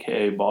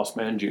 A.K.A.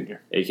 Bossman Jr.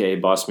 A.K.A.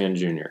 Bossman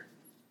Jr.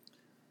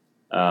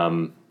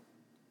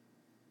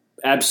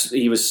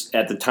 He was,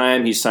 at the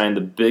time, he signed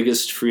the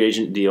biggest free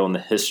agent deal in the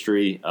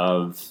history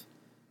of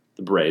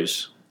the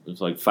Braves. It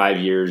was like 5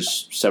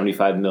 years,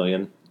 $75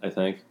 million, I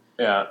think.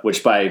 Yeah.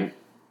 Which by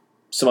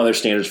some other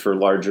standards for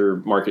larger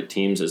market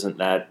teams isn't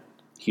that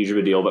huge of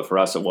a deal, but for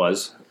us it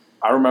was.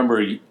 I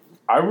remember,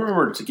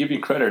 to give you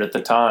credit, at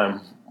the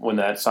time when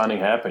that signing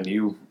happened,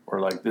 you were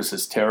like, this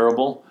is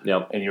terrible.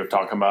 Yep. And you were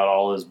talking about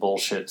all his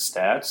bullshit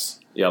stats.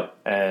 Yep.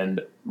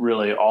 And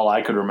really all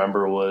I could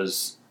remember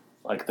was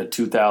like the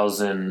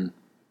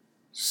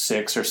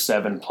 2006 or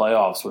 7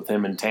 playoffs with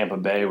him in Tampa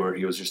Bay where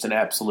he was just an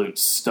absolute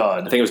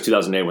stud. I think it was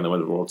 2008 when they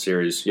won the World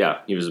Series. Yeah,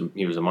 he was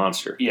a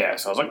monster. Yeah,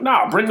 so I was like,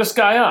 nah, bring this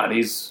guy on.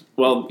 He's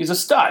a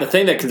stud. The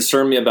thing that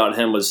concerned me about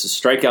him was his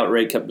strikeout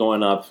rate kept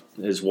going up.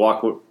 His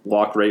walk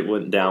rate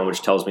went down,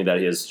 which tells me that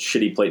he has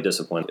shitty plate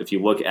discipline. If you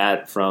look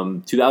at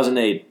from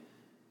 2008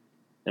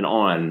 and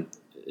on,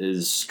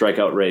 his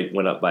strikeout rate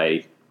went up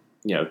by,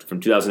 from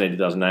 2008 to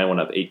 2009,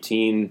 went up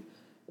 18,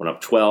 went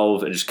up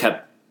 12. It just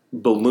kept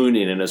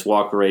ballooning, and his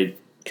walk rate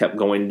kept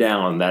going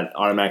down. That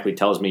automatically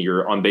tells me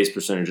your on-base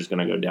percentage is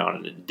going to go down,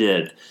 and it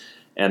did.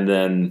 And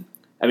then,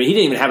 he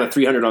didn't even have a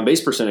 300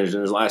 on-base percentage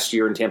in his last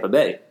year in Tampa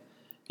Bay.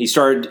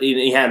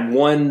 He had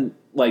one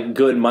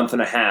good month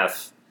and a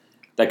half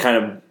that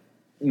kind of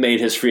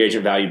made his free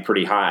agent value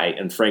pretty high,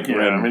 and Frank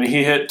Wren...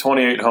 he hit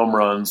 28 home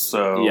runs,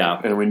 so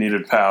yeah. And we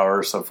needed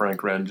power, so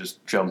Frank Wren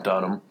just jumped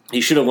on him.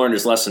 He should have learned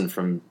his lesson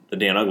from the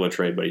Dan Uggla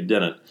trade, but he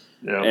didn't.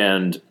 Yeah.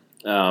 And,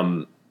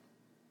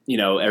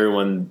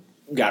 everyone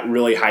got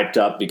really hyped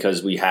up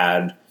because we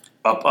had...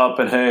 Up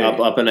and Hay.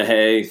 Up and a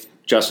Hay,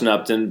 Justin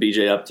Upton,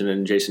 B.J. Upton,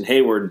 and Jason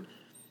Hayward.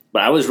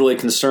 But I was really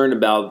concerned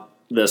about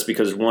this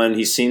because, one,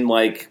 he seemed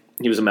like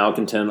he was a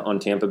malcontent on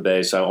Tampa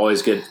Bay, so I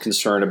always get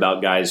concerned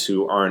about guys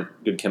who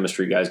aren't good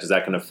chemistry guys because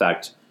that can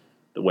affect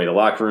the way the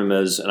locker room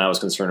is. And I was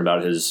concerned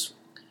about his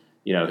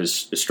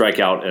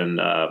strikeout and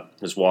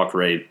his walk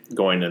rate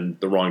going in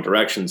the wrong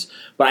directions.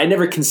 But I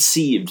never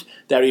conceived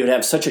that he would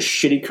have such a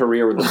shitty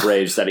career with the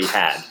Braves that he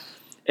had.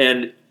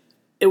 And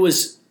it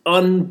was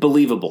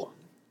unbelievable.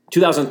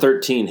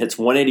 2013 hits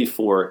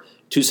 184,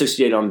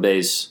 268 on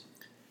base,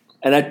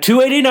 and a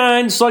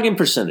 289 slugging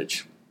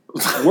percentage.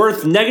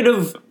 Worth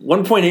negative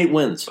 1.8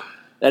 wins.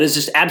 That is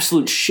just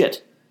absolute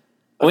shit.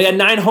 And we had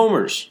 9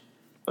 homers.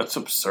 That's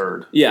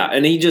absurd. Yeah,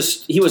 and he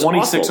was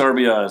 26 awful.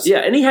 RBIs. Yeah,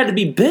 and he had to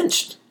be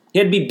benched.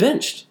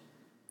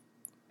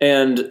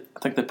 And I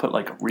think they put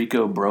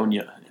Rico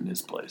Bronya in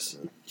his place.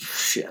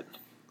 Shit.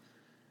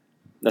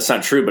 That's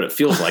not true, but it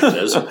feels like it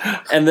is.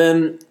 And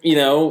then, he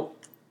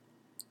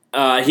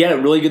had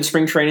a really good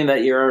spring training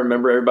that year. I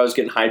remember everybody was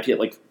getting hyped. He had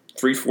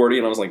 340,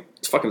 and I was like,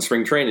 it's fucking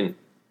spring training.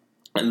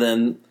 And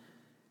then,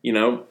 he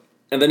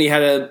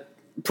had a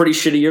pretty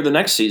shitty year the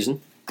next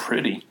season.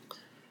 Pretty.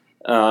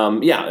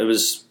 Yeah, it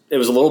was a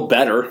little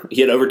better.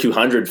 He had over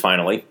 200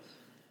 finally,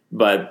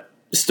 but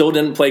still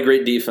didn't play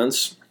great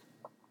defense.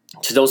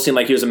 Still seemed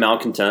like he was a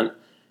malcontent.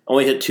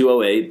 Only hit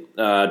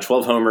 208,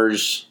 12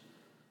 homers.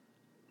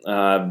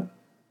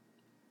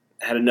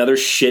 Had another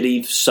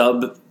shitty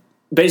sub.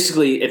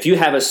 Basically, if you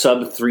have a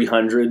sub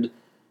 300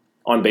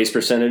 on base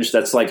percentage,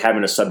 that's like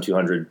having a sub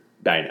 200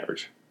 batting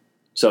average.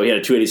 So he had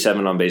a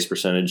 287 on base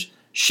percentage,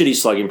 shitty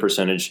slugging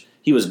percentage.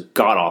 He was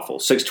god awful.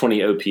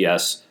 620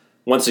 OPS.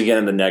 Once again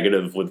in the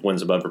negative with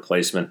wins above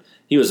replacement.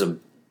 He was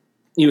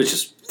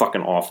just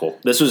fucking awful.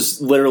 This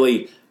was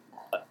literally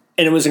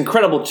And it was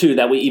incredible, too,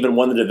 that we even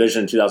won the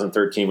division in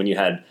 2013 when you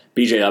had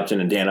B.J.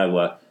 Upton and Dan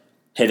Ugla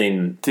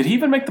hitting. Did he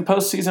even make the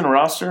postseason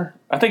roster?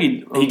 I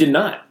think he did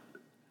not.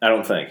 I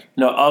don't think.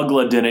 No,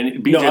 Ugla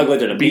didn't. Ugla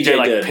didn't. BJ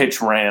like did.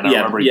 Pitch ran. I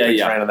remember he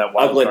pitch ran in that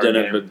wild Ugla card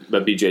didn't, game.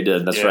 But BJ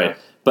did. That's right.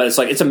 But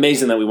it's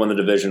amazing that we won the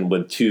division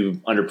with two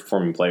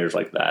underperforming players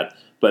like that.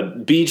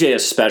 But BJ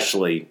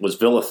especially was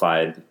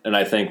vilified, and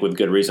I think with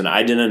good reason.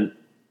 I didn't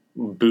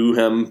boo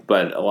him,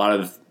 but a lot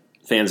of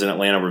fans in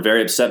Atlanta were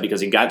very upset because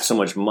he got so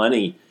much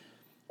money.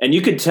 And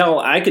you could tell,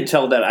 I could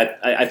tell that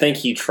I think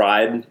he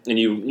tried, and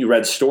you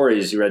read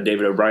stories, you read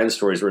David O'Brien's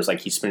stories where it's like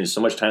he's spending so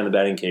much time in the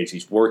batting cage,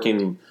 he's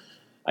working,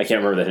 I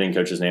can't remember the hitting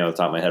coach's name off the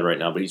top of my head right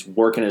now, but he's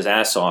working his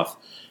ass off.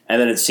 And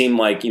then it seemed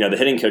like, the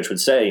hitting coach would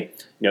say,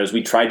 as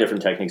we tried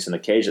different techniques in the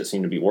cage that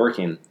seemed to be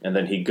working, and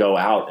then he'd go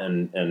out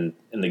and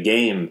in the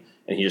game,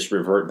 and he just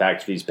revert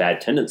back to these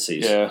bad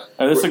tendencies. Yeah,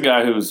 and this is a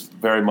guy who's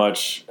very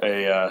much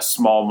a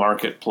small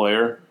market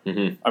player.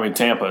 Mm-hmm. I mean,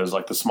 Tampa is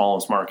like the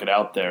smallest market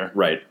out there.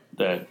 Right.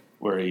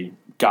 Where he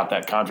got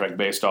that contract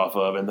based off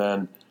of. And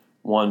then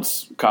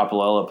once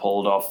Capalella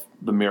pulled off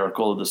the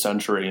miracle of the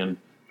century and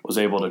was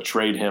able to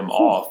trade him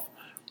off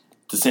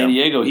to San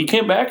Diego, he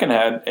came back and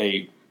had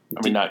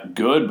not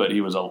good, but he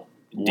was a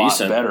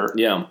decent, lot better.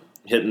 Yeah,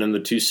 hitting in the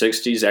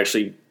 260s,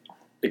 actually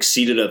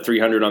exceeded a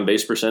 300 on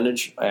base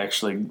percentage. I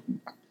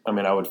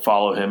would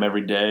follow him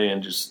every day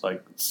and just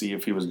see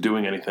if he was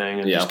doing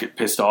anything and just get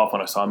pissed off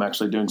when I saw him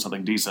actually doing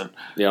something decent.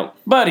 Yeah.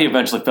 But he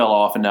eventually fell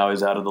off and now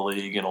he's out of the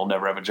league and will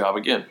never have a job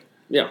again.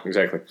 Yeah,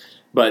 exactly.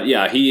 But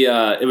yeah,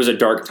 it was a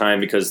dark time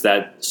because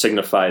that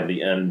signified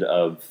the end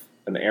of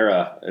an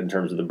era in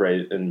terms of the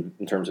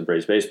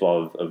Braves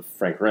baseball of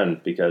Frank Wren,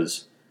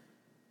 because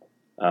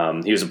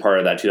he was a part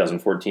of that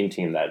 2014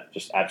 team that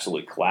just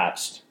absolutely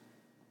collapsed,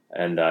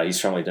 and he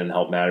certainly didn't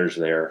help matters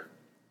there,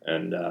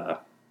 and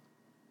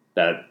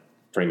that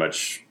pretty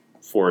much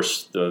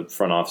forced the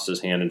front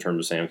office's hand in terms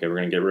of saying, okay, we're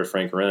going to get rid of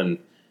Frank Wren,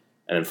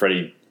 and then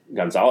Freddie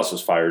Gonzalez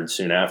was fired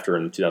soon after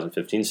in the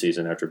 2015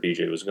 season after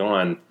BJ was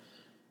gone.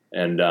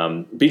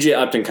 And B.J.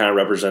 Upton kind of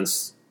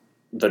represents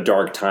the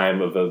dark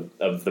time of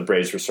the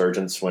Braves'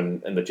 resurgence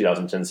when, in the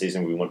 2010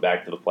 season, we went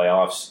back to the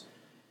playoffs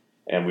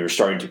and we were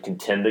starting to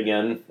contend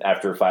again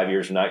after 5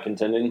 years of not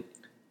contending.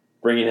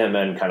 Bringing him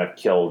in kind of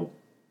killed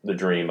the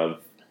dream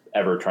of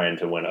ever trying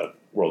to win a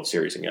World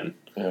Series again.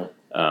 Yeah.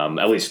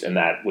 At least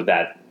with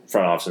that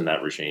front office and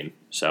that regime.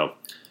 So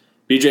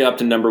B.J.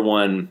 Upton, number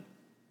one,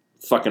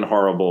 fucking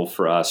horrible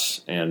for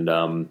us. And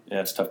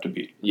it's tough to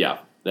beat. Yeah.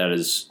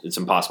 It's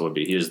impossible to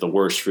beat. He is the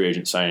worst free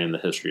agent signing in the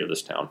history of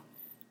this town.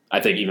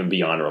 I think even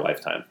beyond our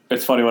lifetime.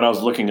 It's funny, when I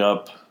was looking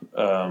up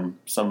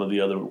some of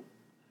the other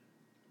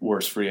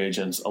worst free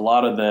agents, a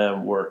lot of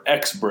them were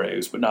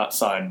ex-Braves, but not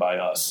signed by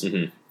us.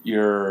 Mm-hmm.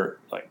 You're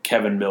like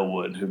Kevin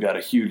Millwood, who got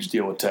a huge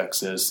deal with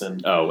Texas.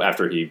 And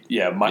after he...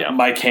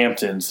 Mike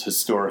Hampton's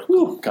historic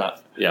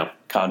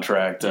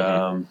contract.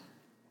 Mm-hmm.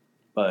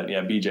 But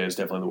yeah, BJ is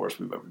definitely the worst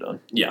we've ever done.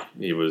 Yeah,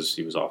 he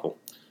was awful.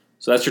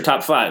 So that's your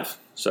top five.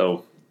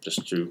 So...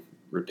 just to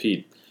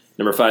repeat,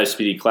 number 5,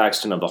 Speedy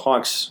Claxton of the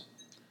Hawks.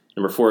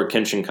 Number 4,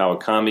 Kenshin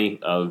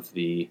Kawakami of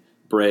the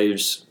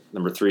Braves.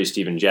 Number 3,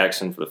 Steven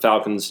Jackson for the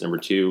Falcons. Number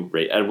 2,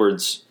 Ray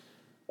Edwards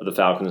of the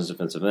Falcons,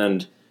 defensive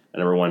end. And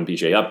number 1,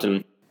 B.J.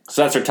 Upton.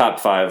 So that's our top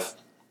 5.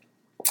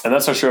 And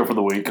that's our show for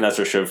the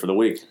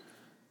week.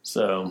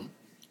 So,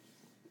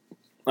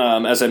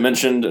 as I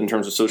mentioned, in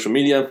terms of social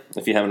media,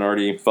 if you haven't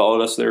already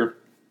followed us there,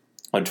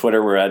 on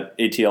Twitter, we're at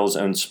ATL's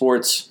Own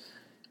Sports.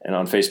 And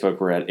on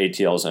Facebook, we're at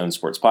ATL's Own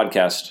Sports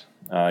Podcast.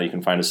 You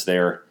can find us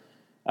there.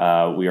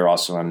 We are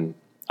also on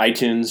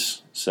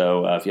iTunes.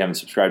 So if you haven't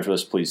subscribed to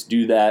us, please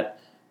do that.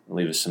 And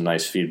leave us some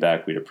nice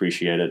feedback. We'd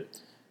appreciate it.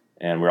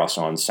 And we're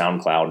also on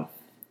SoundCloud,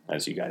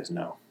 as you guys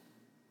know.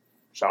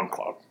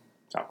 SoundCloud.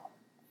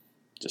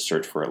 Just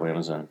search for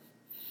Atlanta Zone.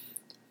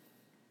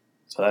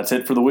 So that's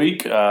it for the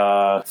week.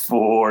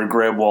 For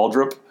Graham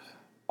Waldrop,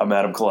 I'm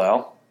Adam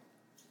Kalau.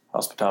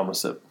 Hospitometer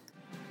sip.